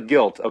Catholic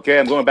guilt. Okay,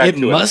 I'm going back It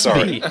to it. must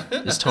Sorry. be.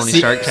 Is Tony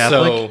Stark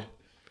Catholic? So,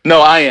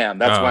 No, I am.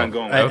 That's why I'm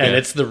going. With and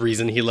it's the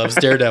reason he loves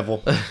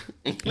Daredevil.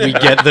 We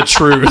get the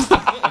truth.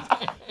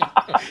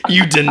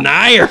 You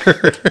deny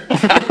her.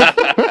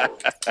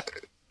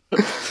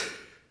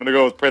 I'm gonna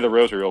go pray the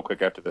rosary real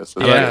quick after this.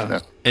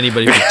 Yeah.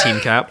 Anybody for Team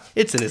Cap?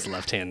 It's in his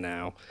left hand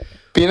now.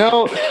 But, you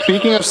know,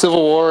 speaking of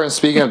Civil War and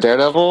speaking of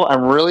Daredevil,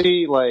 I'm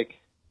really like,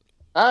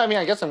 I mean,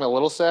 I guess I'm a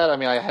little sad. I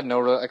mean, I had no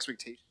real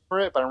expectation for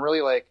it, but I'm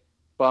really like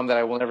bummed that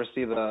I will never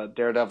see the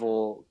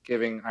Daredevil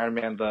giving Iron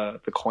Man the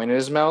coin in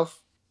his mouth.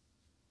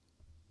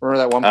 Remember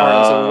that one part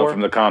in Civil War?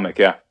 From the comic,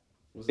 yeah.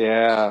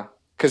 Yeah,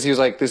 because he was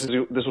like, "This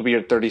will be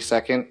your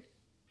 32nd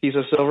piece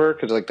of silver,"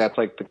 because like that's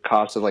like the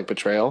cost of like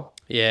betrayal.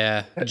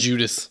 Yeah,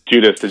 Judas.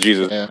 Judas to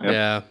Jesus. Yeah. Yep.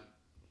 Yeah.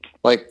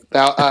 Like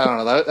that, I don't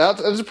know. That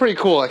was pretty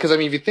cool. Because I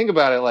mean, if you think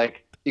about it,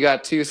 like you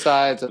got two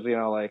sides of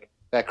like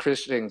that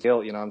Christian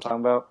guilt. You know what I'm talking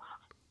about?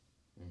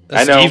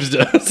 I know. Steve's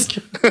does.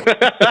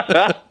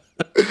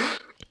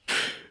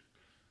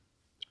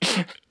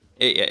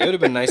 It would have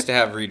been nice to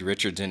have Reed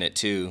Richards in it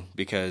too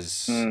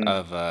because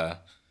of like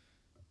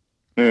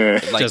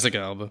Jessica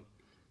Alba.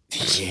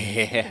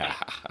 yeah,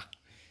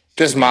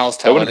 Just Miles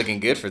Teller. looking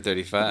good for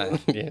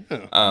 35. Yeah.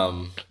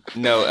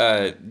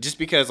 No, just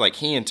because like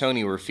he and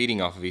Tony were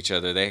feeding off of each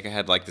other, they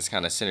had like this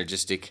kind of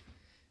synergistic,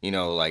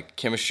 like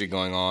chemistry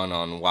going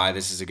on why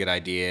this is a good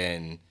idea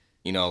and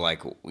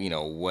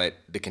what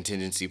the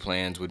contingency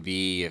plans would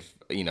be if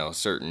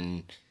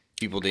certain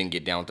people didn't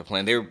get down with the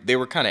plan. They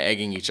were kind of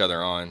egging each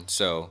other on,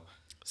 so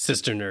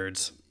Sister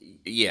nerds.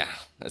 yeah,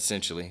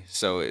 essentially.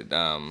 So it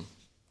kind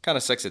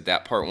of sucks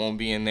that part won't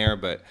be in there,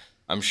 but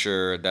I'm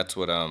sure that's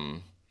what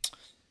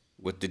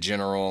the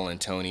General and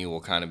Tony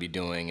will kind of be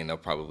doing, and they'll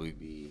probably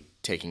be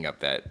taking up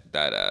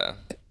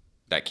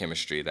that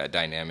chemistry, that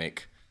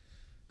dynamic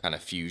kind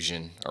of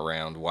fusion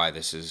around why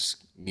this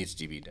needs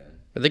to be done.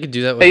 But they could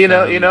do that with Hey,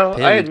 Pym,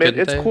 I admit couldn't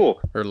it's they? cool.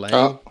 Or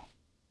Lang.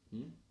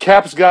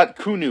 Cap's got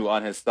Kunu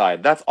on his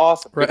side. That's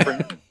awesome. Good for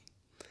him.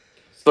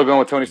 Still going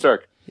with Tony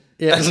Stark.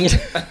 Yeah. That's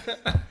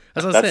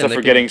That's the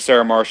Forgetting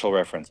Sarah Marshall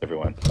reference,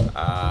 everyone.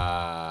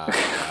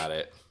 Got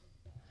it.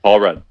 Paul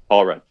Rudd.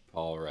 All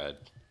red.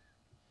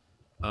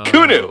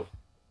 Kunu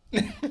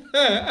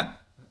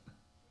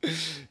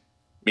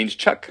means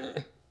Chuck.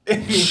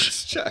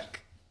 Chuck.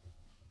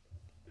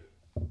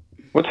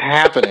 What's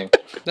happening?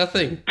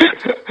 Nothing. We're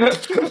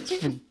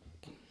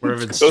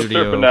having for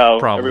studio now.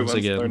 problems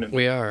Everyone's again. learning.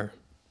 We are.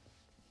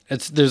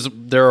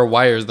 There are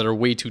wires that are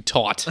way too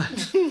taut.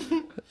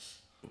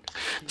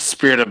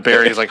 Spirit of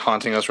Barry is like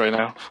haunting us right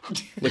now.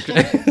 You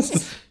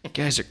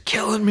guys are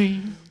killing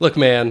me. Look,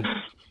 man.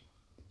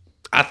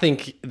 I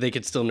think they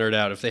could still nerd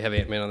out if they have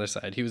Ant-Man on their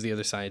side. He was the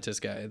other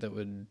scientist guy that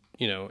would,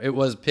 it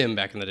was Pym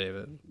back in the day.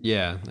 But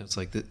Yeah, it's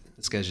like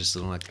this guy's just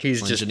an electrical he's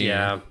just, engineer.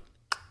 yeah.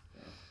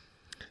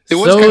 It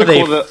was So kinda they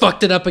cool that-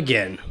 fucked it up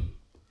again.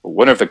 I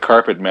wonder if the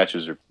carpet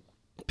matches her.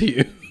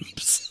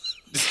 Pubes.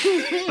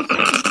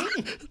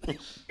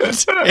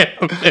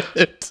 Damn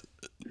it.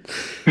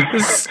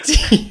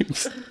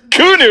 Steve.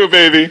 Who knew,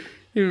 baby?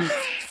 You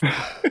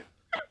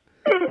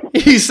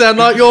sound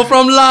like you're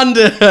from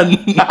London.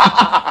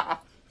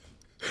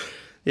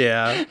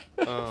 Yeah.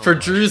 For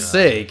Drew's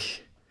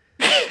sake,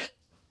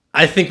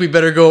 I think we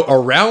better go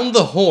around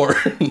the horn.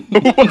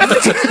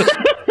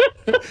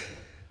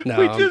 No,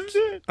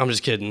 I'm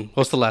just kidding.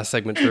 What's the last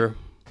segment, Drew?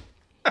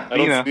 I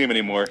don't see him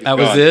anymore. He's That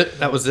was gone. it.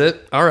 That was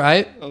it. All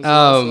right.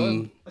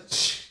 I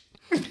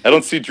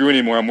don't see Drew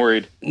anymore. I'm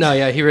worried. No,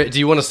 yeah. Do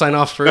you want to sign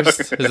off first?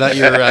 Is that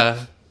your?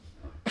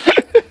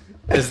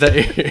 Is that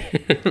your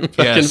fucking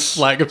Yes.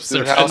 flag of This is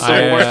service? how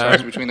Civil War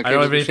starts between the I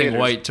don't have Crusaders. anything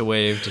white to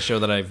wave to show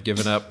that I've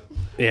given up.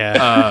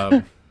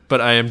 Yeah.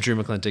 But I am Drew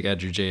McClintock at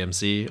Drew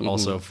JMC.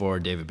 Also for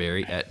David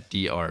Barry at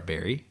DR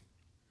Barry.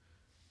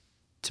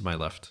 To my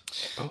left.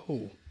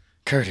 Oh.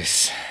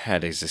 Curtis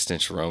at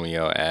Existential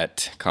Romeo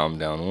at Calm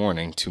Down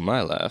Warning to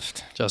my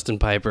left. Justin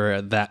Piper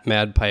at That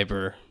Mad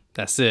Piper.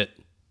 That's it.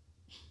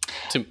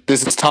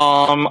 This is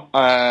Tom.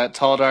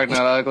 Tall, dark,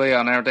 not ugly.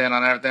 On everything.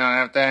 On everything. On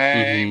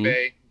everything.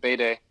 Bay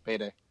day. Bay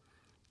day.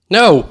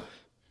 No.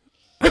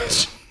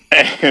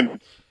 And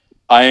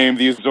I am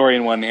the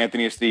Azorian one,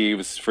 Anthony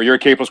Steves. For your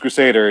Capeless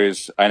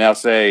Crusaders, I now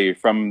say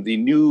from the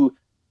new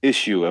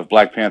issue of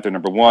Black Panther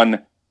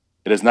 #1,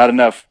 it is not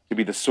enough to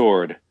be the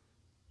sword.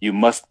 You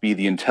must be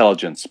the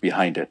intelligence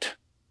behind it.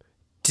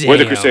 Damn. We're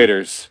the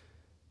Crusaders.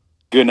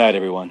 Good night,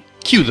 everyone.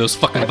 Cue those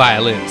fucking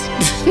violins.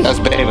 That's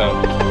Bay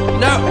though.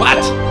 No,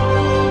 what?